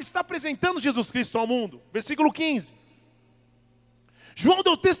Pai. Ele está apresentando Jesus Cristo ao mundo. Versículo 15. João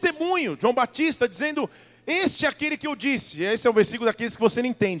deu testemunho, João Batista, dizendo: este é aquele que eu disse. Esse é o versículo daqueles que você não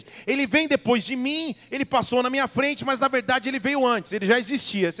entende. Ele vem depois de mim, ele passou na minha frente, mas na verdade ele veio antes, ele já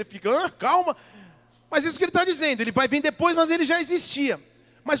existia. Você fica, calma. Mas isso que ele está dizendo, ele vai vir depois, mas ele já existia.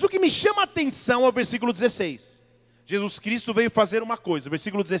 Mas o que me chama a atenção é o versículo 16. Jesus Cristo veio fazer uma coisa,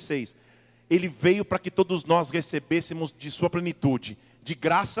 versículo 16. Ele veio para que todos nós recebêssemos de sua plenitude, de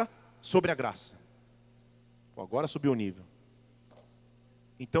graça sobre a graça. Pô, agora subiu o nível.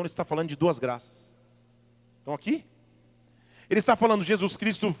 Então ele está falando de duas graças. Estão aqui? Ele está falando, Jesus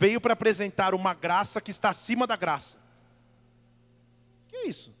Cristo veio para apresentar uma graça que está acima da graça. Que é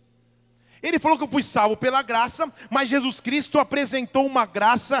isso? Ele falou que eu fui salvo pela graça, mas Jesus Cristo apresentou uma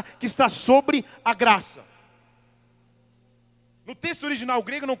graça que está sobre a graça. No texto original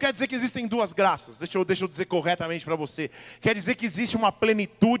grego não quer dizer que existem duas graças. Deixa eu dizer corretamente para você. Quer dizer que existe uma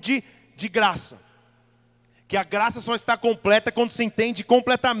plenitude de graça. Que a graça só está completa quando se entende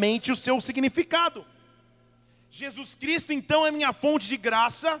completamente o seu significado. Jesus Cristo então é minha fonte de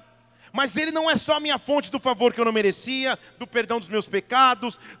graça, mas Ele não é só a minha fonte do favor que eu não merecia, do perdão dos meus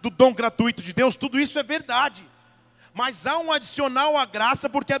pecados, do dom gratuito de Deus, tudo isso é verdade. Mas há um adicional à graça,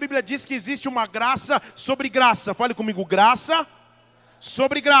 porque a Bíblia diz que existe uma graça sobre graça. Fale comigo, graça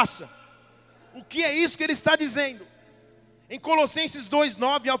sobre graça. O que é isso que Ele está dizendo? Em Colossenses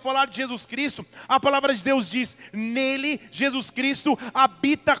 2,9, ao falar de Jesus Cristo, a palavra de Deus diz: nele, Jesus Cristo,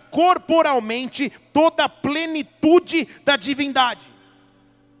 habita corporalmente toda a plenitude da divindade.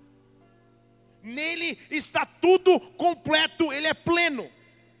 Nele está tudo completo, Ele é pleno.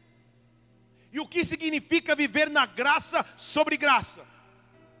 E o que significa viver na graça sobre graça?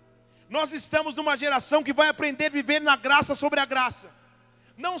 Nós estamos numa geração que vai aprender a viver na graça sobre a graça.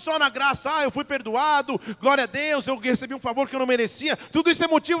 Não só na graça, eu fui perdoado, glória a Deus, eu recebi um favor que eu não merecia. Tudo isso é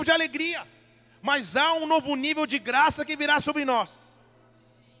motivo de alegria. Mas há um novo nível de graça que virá sobre nós.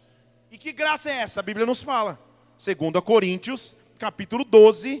 E que graça é essa? A Bíblia nos fala. 2 Coríntios, capítulo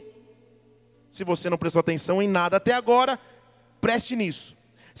 12. Se você não prestou atenção em nada até agora, preste nisso.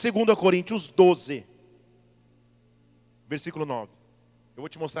 2 Coríntios 12, versículo 9. Eu vou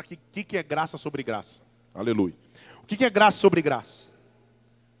te mostrar aqui o que é graça sobre graça. Aleluia. O que é graça sobre graça?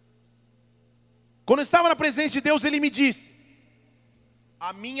 Quando eu estava na presença de Deus, Ele me disse: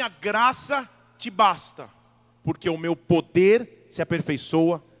 a minha graça te basta, porque o meu poder se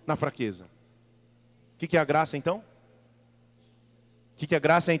aperfeiçoa na fraqueza. O que é a graça então? O que é a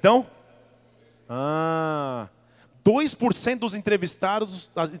graça então? 2% dos entrevistados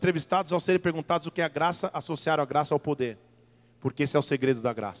ao serem perguntados o que é a graça, associaram a graça ao poder. Porque esse é o segredo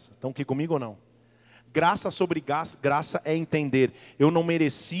da graça. Estão aqui comigo ou não? Graça sobre graça é entender: eu não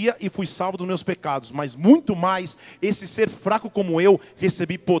merecia e fui salvo dos meus pecados, mas muito mais, esse ser fraco como eu,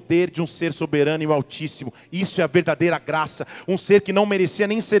 recebi poder de um ser soberano e o Altíssimo. Isso é a verdadeira graça. Um ser que não merecia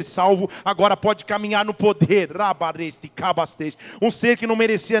nem ser salvo, agora pode caminhar no poder. Um ser que não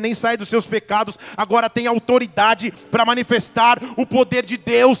merecia nem sair dos seus pecados, agora tem autoridade para manifestar o poder de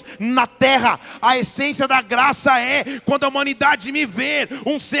Deus na terra. A essência da graça é quando a humanidade me vê,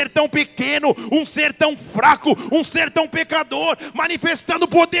 um ser tão pequeno, um ser tão fraco, um ser tão pecador, manifestando o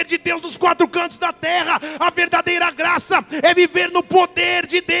poder de Deus nos quatro cantos da terra. A verdadeira graça é viver no poder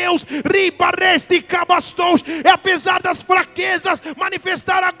de Deus. É, apesar das fraquezas,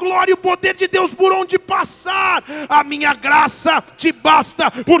 manifestar a glória e o poder de Deus por onde passar. A minha graça te basta,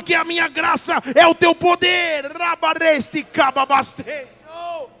 porque a minha graça é o teu poder.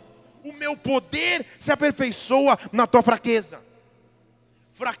 O meu poder se aperfeiçoa na tua fraqueza.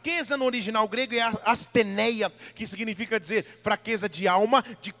 Fraqueza no original grego é asteneia, que significa dizer fraqueza de alma,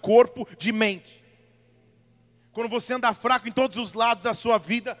 de corpo, de mente. Quando você anda fraco em todos os lados da sua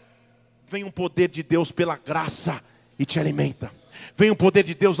vida, vem um poder de Deus pela graça e te alimenta. Vem um poder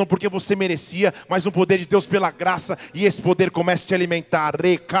de Deus não porque você merecia, mas um poder de Deus pela graça, e esse poder começa a te alimentar.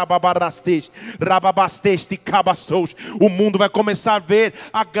 O mundo vai começar a ver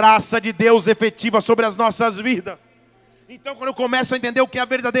a graça de Deus efetiva sobre as nossas vidas. Então, quando eu começo a entender o que é a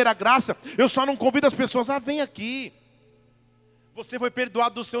verdadeira graça, eu só não convido as pessoas: vem aqui. Você foi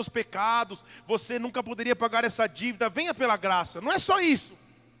perdoado dos seus pecados, você nunca poderia pagar essa dívida, venha pela graça. Não é só isso.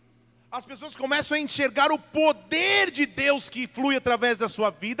 As pessoas começam a enxergar o poder de Deus que flui através da sua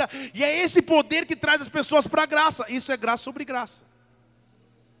vida, e é esse poder que traz as pessoas para a graça. Isso é graça sobre graça.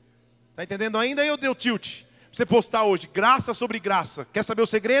 Está entendendo ainda? Aí eu dei o tilt. Você postar hoje, graça sobre graça. Quer saber o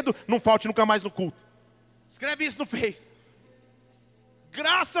segredo? Não falte nunca mais no culto. Escreve isso no Face.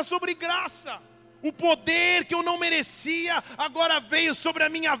 Graça sobre graça. O poder que eu não merecia, agora veio sobre a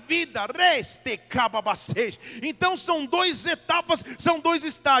minha vida. Então são duas etapas, são dois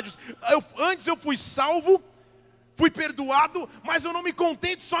estágios. Antes eu fui salvo, fui perdoado, mas eu não me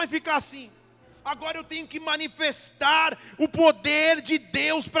contento só em ficar assim. Agora eu tenho que manifestar o poder de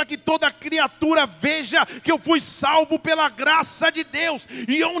Deus para que toda criatura veja que eu fui salvo pela graça de Deus.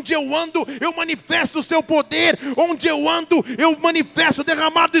 E onde eu ando, eu manifesto o seu poder. Onde eu ando, eu manifesto o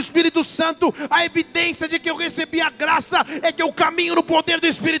derramar do Espírito Santo. A evidência de que eu recebi a graça é que eu caminho no poder do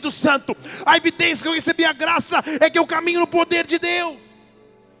Espírito Santo. A evidência que eu recebi a graça é que eu caminho no poder de Deus.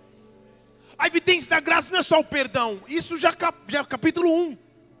 A evidência da graça não é só o perdão. Isso já é capítulo 1.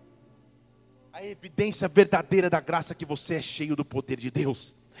 A evidência verdadeira da graça é que você é cheio do poder de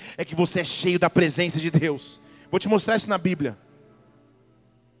Deus. É que você é cheio da presença de Deus. Vou te mostrar isso na Bíblia.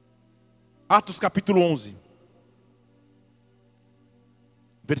 Atos capítulo 11.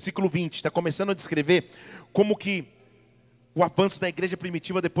 Versículo 20. Está começando a descrever como que o avanço da igreja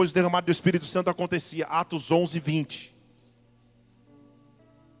primitiva depois do derramar do Espírito Santo acontecia. Atos 11, 20.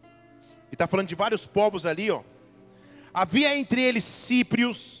 E está falando de vários povos ali, ó. Havia entre eles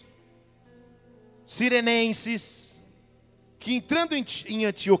síprios, sirenenses, que entrando em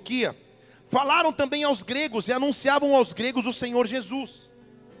Antioquia, falaram também aos gregos e anunciavam aos gregos o Senhor Jesus.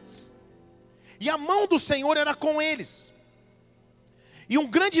 E a mão do Senhor era com eles. E um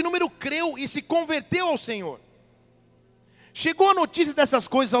grande número creu e se converteu ao Senhor. Chegou a notícia dessas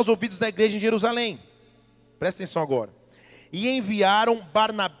coisas aos ouvidos da igreja em Jerusalém. Presta atenção agora. E enviaram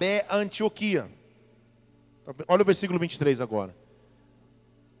Barnabé a Antioquia. Olha o versículo 23 agora.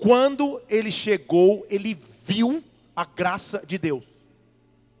 Quando ele chegou, ele viu a graça de Deus.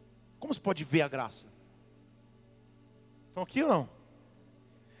 Como você pode ver a graça? Estão aqui ou não?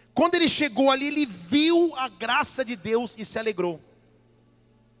 Quando ele chegou ali, ele viu a graça de Deus e se alegrou.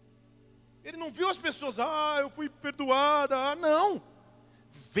 Ele não viu as pessoas, eu fui perdoada, não.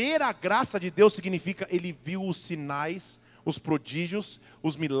 Ver a graça de Deus significa, ele viu os sinais, os prodígios,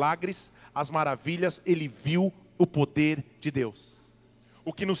 os milagres, as maravilhas, ele viu o poder de Deus.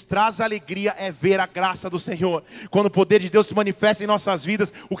 O que nos traz alegria é ver a graça do Senhor. Quando o poder de Deus se manifesta em nossas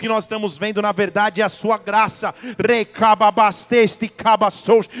vidas, o que nós estamos vendo na verdade é a sua graça.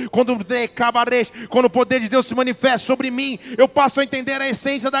 Quando o poder de Deus se manifesta sobre mim, eu passo a entender a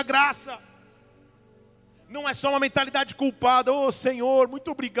essência da graça. Não é só uma mentalidade culpada. Senhor, muito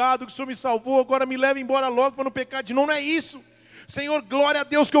obrigado que o Senhor me salvou, agora me leva embora logo para não pecar de novo. Não é isso. Senhor, glória a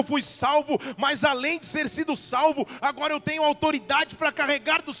Deus que eu fui salvo, mas além de ser sido salvo, agora eu tenho autoridade para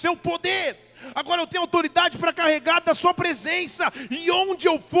carregar do seu poder. Agora eu tenho autoridade para carregar da sua presença. E onde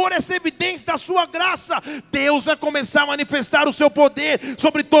eu for, essa evidência da sua graça, Deus vai começar a manifestar o seu poder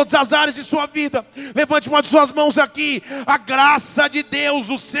sobre todas as áreas de sua vida. Levante uma de suas mãos aqui. A graça de Deus,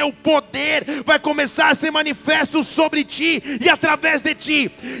 o seu poder vai começar a ser manifesto sobre ti e através de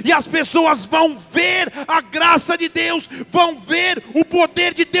ti. E as pessoas vão ver a graça de Deus, vão ver o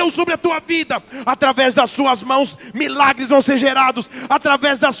poder de Deus sobre a tua vida. Através das suas mãos, milagres vão ser gerados.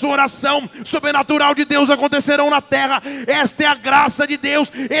 Através da sua oração, sobrenatural de Deus acontecerão na terra. Esta é a graça de Deus,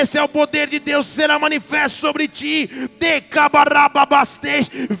 esse é o poder de Deus, será manifesto sobre ti.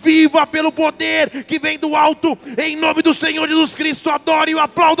 Viva pelo poder que vem do alto, em nome do Senhor Jesus Cristo. Adore e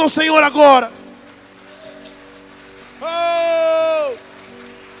aplauda o Senhor agora.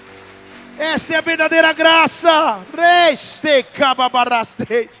 Esta é a verdadeira graça.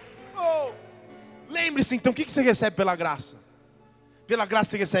 Lembre-se então, o que você recebe pela graça? Pela graça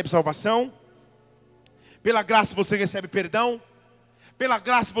você recebe salvação. Pela graça você recebe perdão. Pela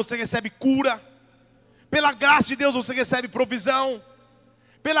graça você recebe cura. Pela graça de Deus você recebe provisão.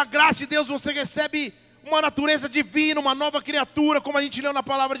 Pela graça de Deus você recebe uma natureza divina, uma nova criatura, como a gente leu na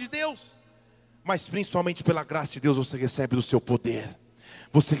palavra de Deus. Mas principalmente pela graça de Deus você recebe do seu poder.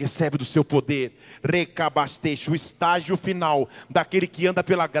 Você recebe do seu poder. O estágio final daquele que anda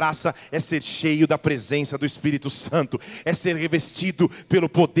pela graça é ser cheio da presença do Espírito Santo, é ser revestido pelo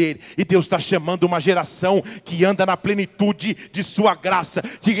poder. E Deus está chamando uma geração que anda na plenitude de sua graça,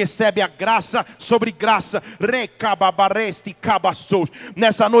 que recebe a graça sobre graça.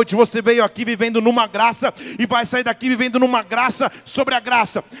 Nessa noite você veio aqui vivendo numa graça e vai sair daqui vivendo numa graça sobre a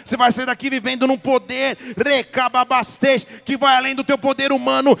graça. Você vai sair daqui vivendo num poder que vai além do teu poder humano,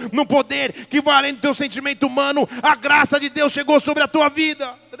 num poder que vai além do teu sentimento humano. A graça de Deus chegou sobre a tua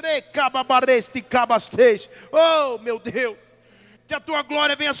vida. Oh meu Deus, que a tua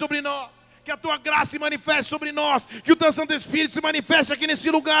glória venha sobre nós, que a tua graça se manifeste sobre nós, que o teu Santo Espírito se manifeste aqui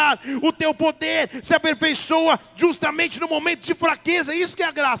nesse lugar. O teu poder se aperfeiçoa justamente no momento de fraqueza. Isso que é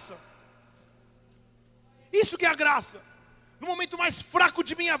a graça. Isso que é a graça. No momento mais fraco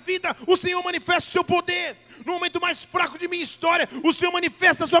de minha vida, o Senhor manifesta o seu poder. No momento mais fraco de minha história, o Senhor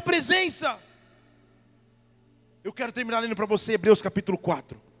manifesta a sua presença. Eu quero terminar lendo para você Hebreus capítulo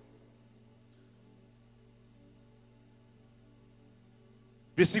 4.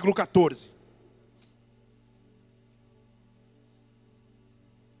 Versículo 14.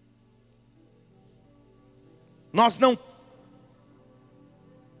 Nós não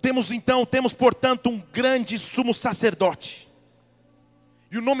temos portanto um grande sumo sacerdote.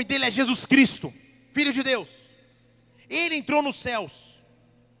 E o nome dele é Jesus Cristo, Filho de Deus. Ele entrou nos céus.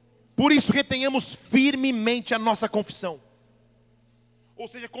 Por isso retenhamos firmemente a nossa confissão. Ou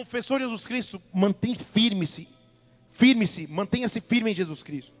seja, confessou Jesus Cristo, firme-se, mantenha-se firme em Jesus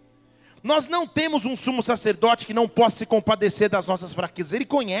Cristo. Nós não temos um sumo sacerdote que não possa se compadecer das nossas fraquezas. Ele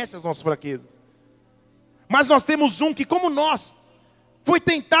conhece as nossas fraquezas. Mas nós temos um que, como nós, foi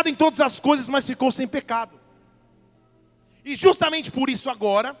tentado em todas as coisas, mas ficou sem pecado. E justamente por isso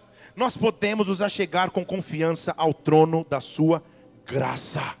agora, nós podemos nos achegar com confiança ao trono da sua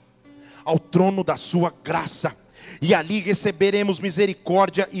graça. Ao trono da sua graça. E ali receberemos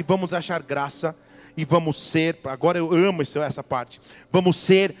misericórdia e vamos achar graça. E vamos ser, agora eu amo essa parte, vamos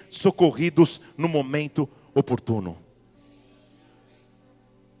ser socorridos no momento oportuno.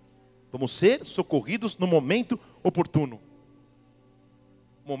 Vamos ser socorridos no momento oportuno.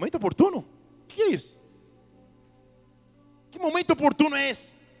 Momento oportuno? O que é isso? Que momento oportuno é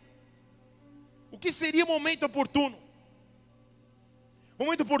esse? O que seria momento oportuno?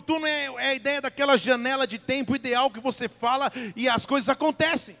 Momento oportuno é a ideia daquela janela de tempo ideal que você fala e as coisas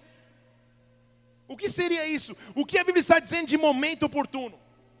acontecem. O que seria isso? O que a Bíblia está dizendo de momento oportuno?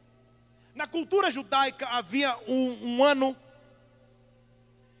 Na cultura judaica havia um ano,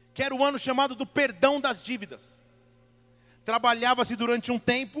 que era o ano chamado do perdão das dívidas. Trabalhava-se durante um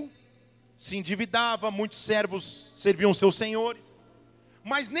tempo, se endividava, muitos servos serviam seus senhores.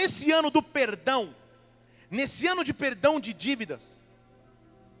 Mas nesse ano do perdão, nesse ano de perdão de dívidas,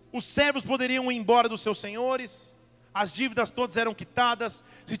 os servos poderiam ir embora dos seus senhores, as dívidas todas eram quitadas.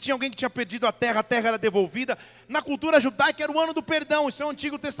 Se tinha alguém que tinha perdido a terra era devolvida. Na cultura judaica era o ano do perdão, isso é o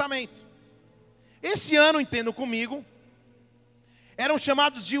Antigo Testamento. Esse ano, entendam comigo, eram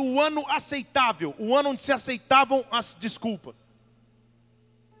chamados de o ano aceitável, o ano onde se aceitavam as desculpas.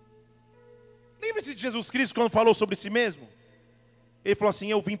 Lembre-se de Jesus Cristo quando falou sobre si mesmo. Ele falou assim: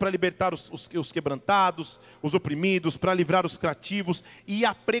 eu vim para libertar os quebrantados, os oprimidos, para livrar os cativos e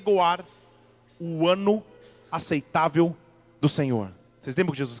apregoar o ano aceitável do Senhor. Vocês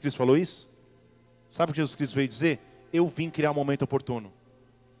lembram que Jesus Cristo falou isso? Sabe o que Jesus Cristo veio dizer? Eu vim criar um momento oportuno.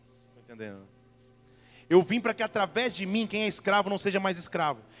 Estão entendendo? Eu vim para que através de mim quem é escravo não seja mais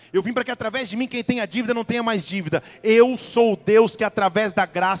escravo. Eu vim para que através de mim quem tenha dívida não tenha mais dívida. Eu sou o Deus que através da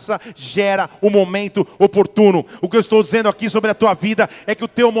graça gera o momento oportuno. O que eu estou dizendo aqui sobre a tua vida é que o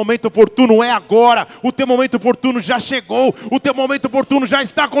teu momento oportuno é agora. O teu momento oportuno já chegou. O teu momento oportuno já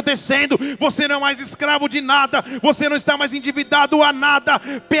está acontecendo. Você não é mais escravo de nada. Você não está mais endividado a nada.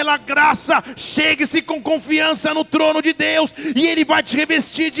 Pela graça, chegue-se com confiança no trono de Deus. E Ele vai te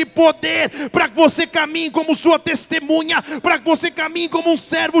revestir de poder para que você caminhe como sua testemunha, para que você caminhe como um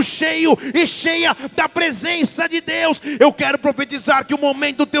servo cheio e cheia da presença de Deus. Eu quero profetizar que o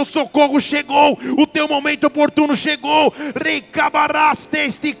momento do teu socorro chegou, o teu momento oportuno chegou.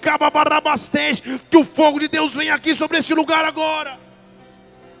 Que o fogo de Deus venha aqui sobre esse lugar agora.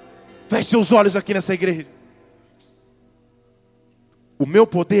 Feche seus olhos aqui nessa igreja. O meu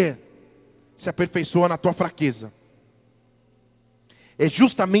poder se aperfeiçoa na tua fraqueza. É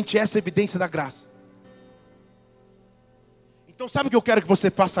justamente essa evidência da graça. Então sabe o que eu quero que você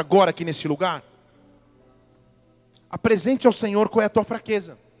faça agora aqui nesse lugar? Apresente ao Senhor qual é a tua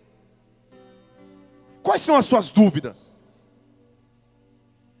fraqueza. Quais são as suas dúvidas?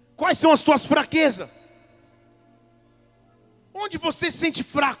 Quais são as tuas fraquezas? Onde você se sente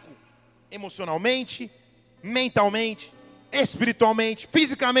fraco? Emocionalmente, mentalmente, espiritualmente,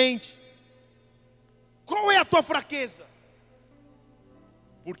 fisicamente. Qual é a tua fraqueza?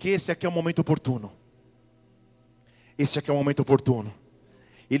 Porque esse aqui é o momento oportuno. Esse aqui é o momento oportuno.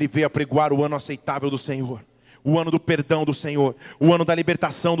 Ele veio apregoar o ano aceitável do Senhor, o ano do perdão do Senhor, o ano da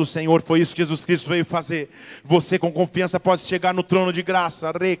libertação do Senhor. Foi isso que Jesus Cristo veio fazer. Você com confiança pode chegar no trono de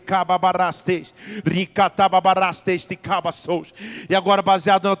graça. E agora,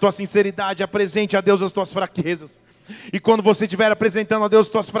 baseado na tua sinceridade, apresente a Deus as tuas fraquezas. E quando você estiver apresentando a Deus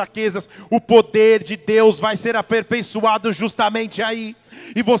as tuas fraquezas, o poder de Deus vai ser aperfeiçoado justamente aí.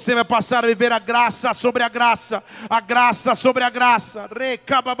 E você vai passar a viver a graça sobre a graça, a graça sobre a graça.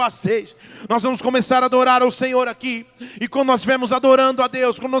 Nós vamos começar a adorar ao Senhor aqui. E quando nós estivermos adorando a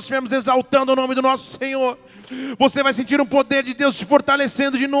Deus, quando nós estivermos exaltando o nome do nosso Senhor, Você vai sentir um poder de Deus te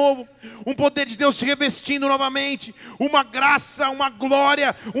fortalecendo de novo, um poder de Deus te revestindo novamente, uma graça, uma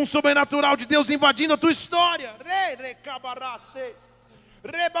glória, um sobrenatural de Deus invadindo a tua história.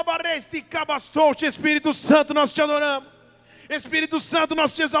 Espírito Santo, nós te adoramos. Espírito Santo,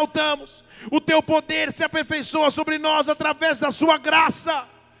 nós te exaltamos. O teu poder se aperfeiçoa sobre nós através da sua graça.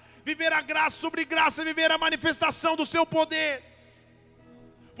 Viver a graça sobre graça, viver a manifestação do seu poder.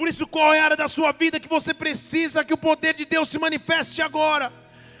 Por isso, qual é a área da sua vida que você precisa que o poder de Deus se manifeste agora?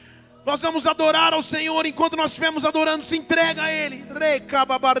 Nós vamos adorar ao Senhor. Enquanto nós estivermos adorando, se entrega a Ele.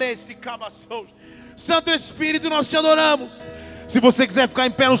 Santo Espírito, nós te adoramos. Se você quiser ficar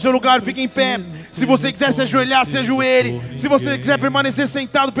em pé no seu lugar, fique em pé. Se você quiser se ajoelhar, se ajoelhe. Se você quiser permanecer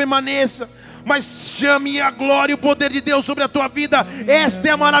sentado, permaneça. Mas chame a glória e o poder de Deus sobre a tua vida. Esta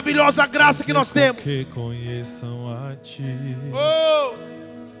é a maravilhosa graça que nós temos. Que conheçam a ti.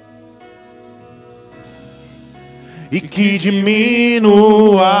 E que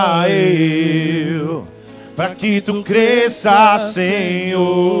diminua eu, para que tu cresça,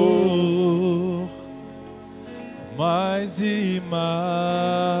 Senhor. Mais e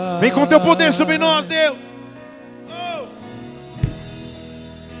mais. Vem com teu poder sobre nós, Deus.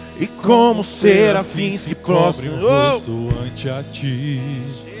 E como serafins que cobrem prostram o rosto ante a ti.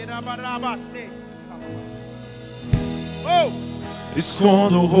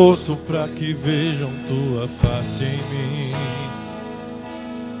 Escondo o rosto para que vejam tua face em mim.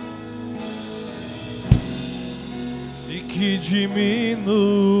 E que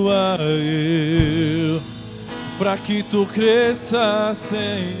diminua eu, para que tu cresça,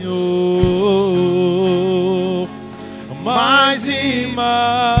 Senhor. Mais e mais.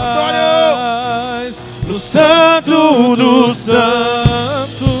 No Santo dos Santos,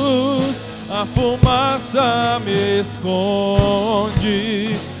 a fumaça me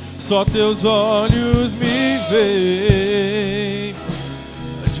esconde, só teus olhos me veem.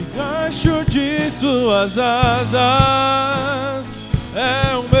 Debaixo de tuas asas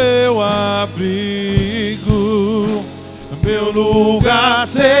é o meu abrigo, meu lugar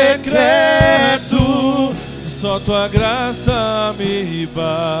secreto. Só tua graça me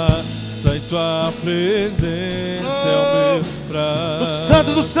basta e tua presença é o meu prazer. No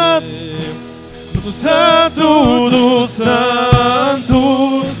Santo dos Santos, no Santo dos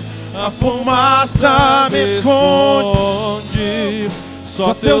Santos, a fumaça me esconde,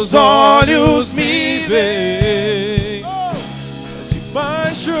 só teus olhos me veem.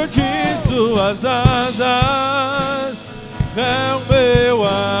 Debaixo de suas asas é o meu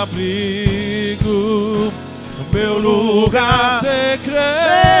abrigo, meu lugar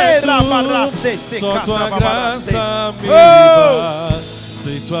secreto. Só tua graça me basta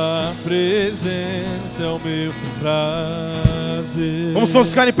e tua presença é o meu prazer. Vamos todos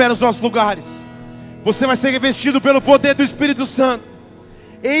ficar em pé nos nossos lugares. Você vai ser revestido pelo poder do Espírito Santo.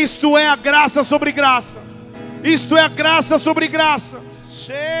 Isto é a graça sobre graça. Isto é a graça sobre graça.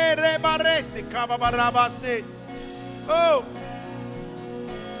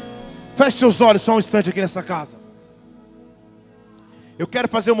 Feche seus olhos só um instante aqui nessa casa. Eu quero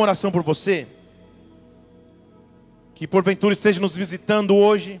fazer uma oração por você que porventura esteja nos visitando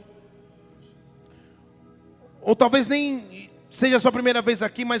hoje, ou talvez nem seja a sua primeira vez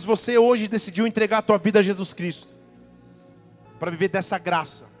aqui, mas você hoje decidiu entregar a tua vida a Jesus Cristo para viver dessa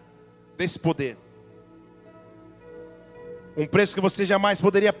graça, desse poder. Um preço que você jamais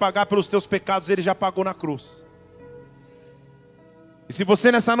poderia pagar pelos teus pecados, Ele já pagou na cruz. E se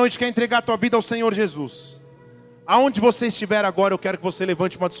você nessa noite quer entregar a tua vida ao Senhor Jesus, aonde você estiver agora, eu quero que você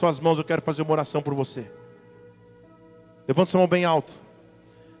levante uma de suas mãos. Eu quero fazer uma oração por você. Levante sua mão bem alto.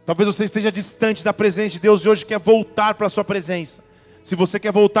 Talvez você esteja distante da presença de Deus e hoje quer voltar para a sua presença. Se você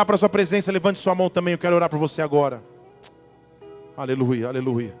quer voltar para a sua presença, levante sua mão também. Eu quero orar por você agora. Aleluia,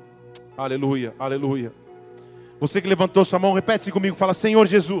 aleluia, aleluia, aleluia. Você que levantou sua mão, repete-se comigo, fala: Senhor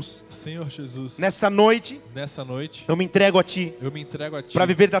Jesus, Senhor Jesus, nessa noite eu me entrego a Ti, para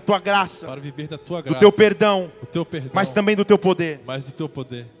viver da Tua graça, do Teu perdão, mas também do Teu poder.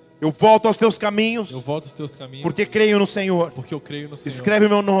 Eu volto aos Teus caminhos, porque creio no Senhor. Escreve o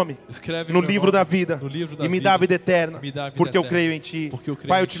meu nome no livro da vida e me dá a vida eterna, porque eu creio em Ti.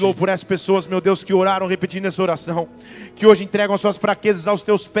 Pai, eu Te louvo por essas pessoas, meu Deus, que oraram repetindo essa oração, que hoje entregam as suas fraquezas aos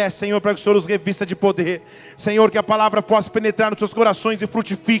Teus pés, Senhor, para que o Senhor os revista de poder. Senhor, que a palavra possa penetrar nos seus corações e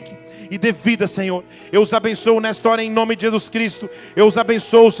frutifique e dê vida, Senhor. Eu os abençoo nesta hora em nome de Jesus Cristo. Eu os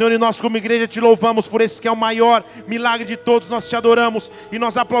abençoo, Senhor, e nós como igreja Te louvamos por esse que é o maior milagre de todos. Nós Te adoramos e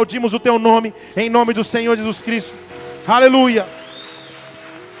nós aplaudimos o Teu nome, em nome do Senhor Jesus Cristo. Aleluia.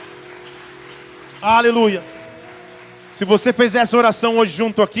 Aleluia. Se você fez essa oração hoje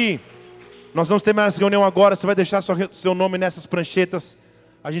junto aqui, Nós vamos terminar essa reunião agora. Você vai deixar seu nome nessas pranchetas.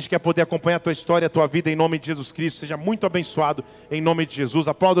 A gente quer poder acompanhar a tua história, a tua vida, em nome de Jesus Cristo. Seja muito abençoado, em nome de Jesus.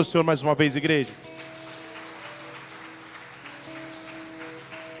 Aplauda o Senhor mais uma vez, igreja.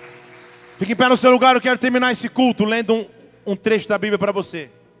 Fique em pé no seu lugar. Eu quero terminar esse culto lendo um trecho da Bíblia para você.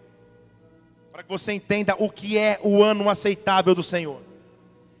 Para que você entenda o que é o ano aceitável do Senhor.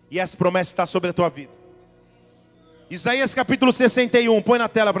 E essa promessa está sobre a tua vida. Isaías capítulo 61. Põe na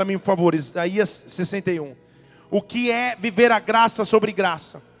tela para mim, por favor. Isaías 61. O que é viver a graça sobre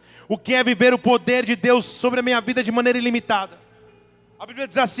graça? O que é viver o poder de Deus sobre a minha vida de maneira ilimitada? A Bíblia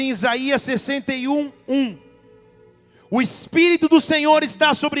diz assim, Isaías 61, 1. O Espírito do Senhor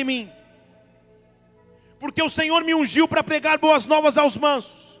está sobre mim, porque o Senhor me ungiu para pregar boas novas aos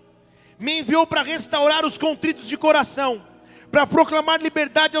mansos. Me enviou para restaurar os contritos de coração, para proclamar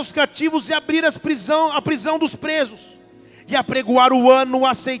liberdade aos cativos e abrir a prisão dos presos, e apregoar o ano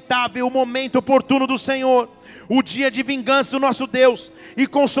aceitável, o momento oportuno do Senhor, o dia de vingança do nosso Deus, e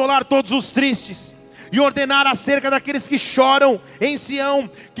consolar todos os tristes, e ordenar acerca daqueles que choram em Sião,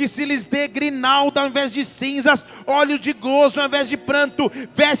 que se lhes dê grinalda ao invés de cinzas, óleo de gozo ao invés de pranto,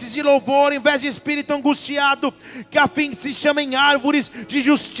 vestes de louvor ao invés de espírito angustiado, que a fim se chamem árvores de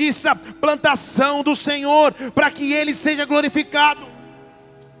justiça, plantação do Senhor, para que Ele seja glorificado.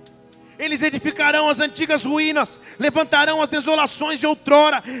 Eles edificarão as antigas ruínas, levantarão as desolações de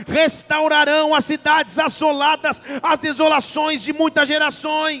outrora, restaurarão as cidades assoladas, as desolações de muitas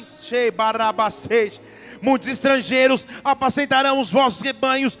gerações. Muitos estrangeiros apacentarão os vossos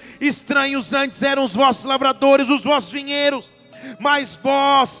rebanhos, estranhos antes eram os vossos lavradores, os vossos vinheiros. Mas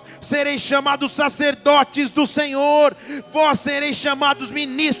vós sereis chamados sacerdotes do Senhor, vós sereis chamados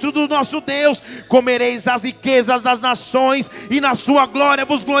ministros do nosso Deus, comereis as riquezas das nações, e na sua glória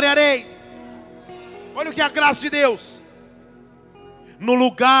vos gloriareis. Olha o que é a graça de Deus. No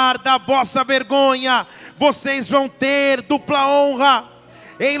lugar da vossa vergonha, vocês vão ter dupla honra.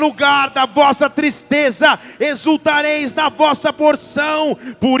 Em lugar da vossa tristeza, exultareis na vossa porção.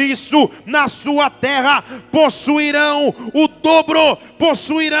 Por isso, na sua terra possuirão o dobro,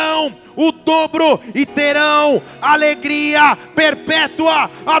 e terão alegria perpétua.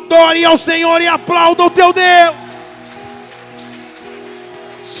 Adore ao Senhor e aplauda o teu Deus.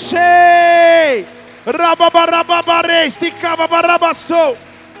 Shei rababarababareste cababarabassou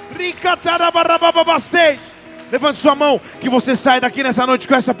ricatarabarababastei. Levante sua mão, que você saia daqui nessa noite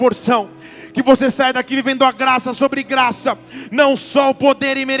com essa porção. Que você saia daqui vivendo a graça sobre graça. Não só o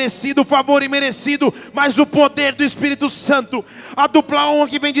poder imerecido, o favor imerecido, mas o poder do Espírito Santo. A dupla honra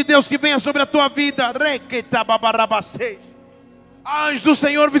que vem de Deus, que venha sobre a tua vida. A anjo do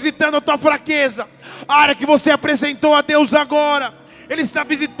Senhor visitando a tua fraqueza, a área que você apresentou a Deus agora. Ele está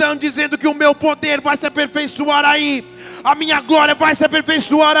visitando, dizendo que o meu poder vai se aperfeiçoar aí. A minha glória vai se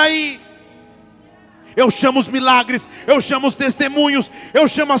aperfeiçoar aí. Eu chamo os milagres, eu chamo os testemunhos, eu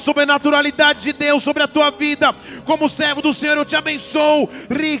chamo a sobrenaturalidade de Deus sobre a tua vida. Como servo do Senhor eu te abençoo.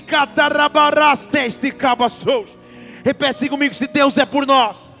 Repete comigo: se Deus é por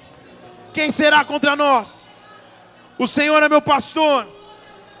nós, quem será contra nós? O Senhor é meu pastor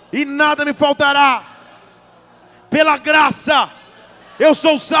e nada me faltará. Pela graça eu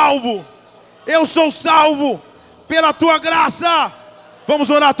sou salvo. Eu sou salvo pela tua graça. Vamos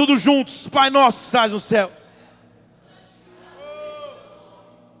orar todos juntos. Pai nosso que estás no céu.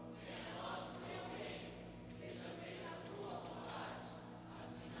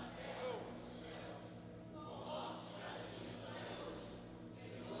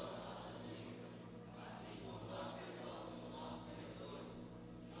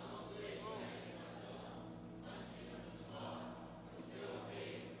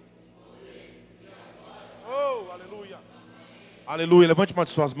 Aleluia, levante uma de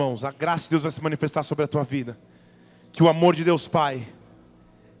suas mãos. A graça de Deus vai se manifestar sobre a tua vida. Que o amor de Deus Pai,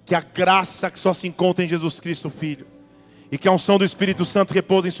 que a graça que só se encontra em Jesus Cristo Filho, e que a unção do Espírito Santo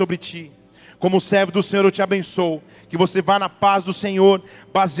repousem sobre ti. Como servo do Senhor eu te abençoo. Que você vá na paz do Senhor,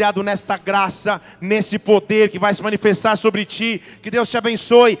 baseado nesta graça, nesse poder que vai se manifestar sobre ti. Que Deus te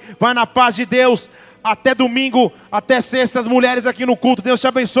abençoe. Vai na paz de Deus. Até domingo, até sexta, as mulheres aqui no culto. Deus te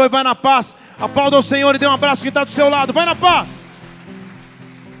abençoe, vai na paz. Aplauda ao Senhor e dê um abraço a quem está do seu lado. Vai na paz.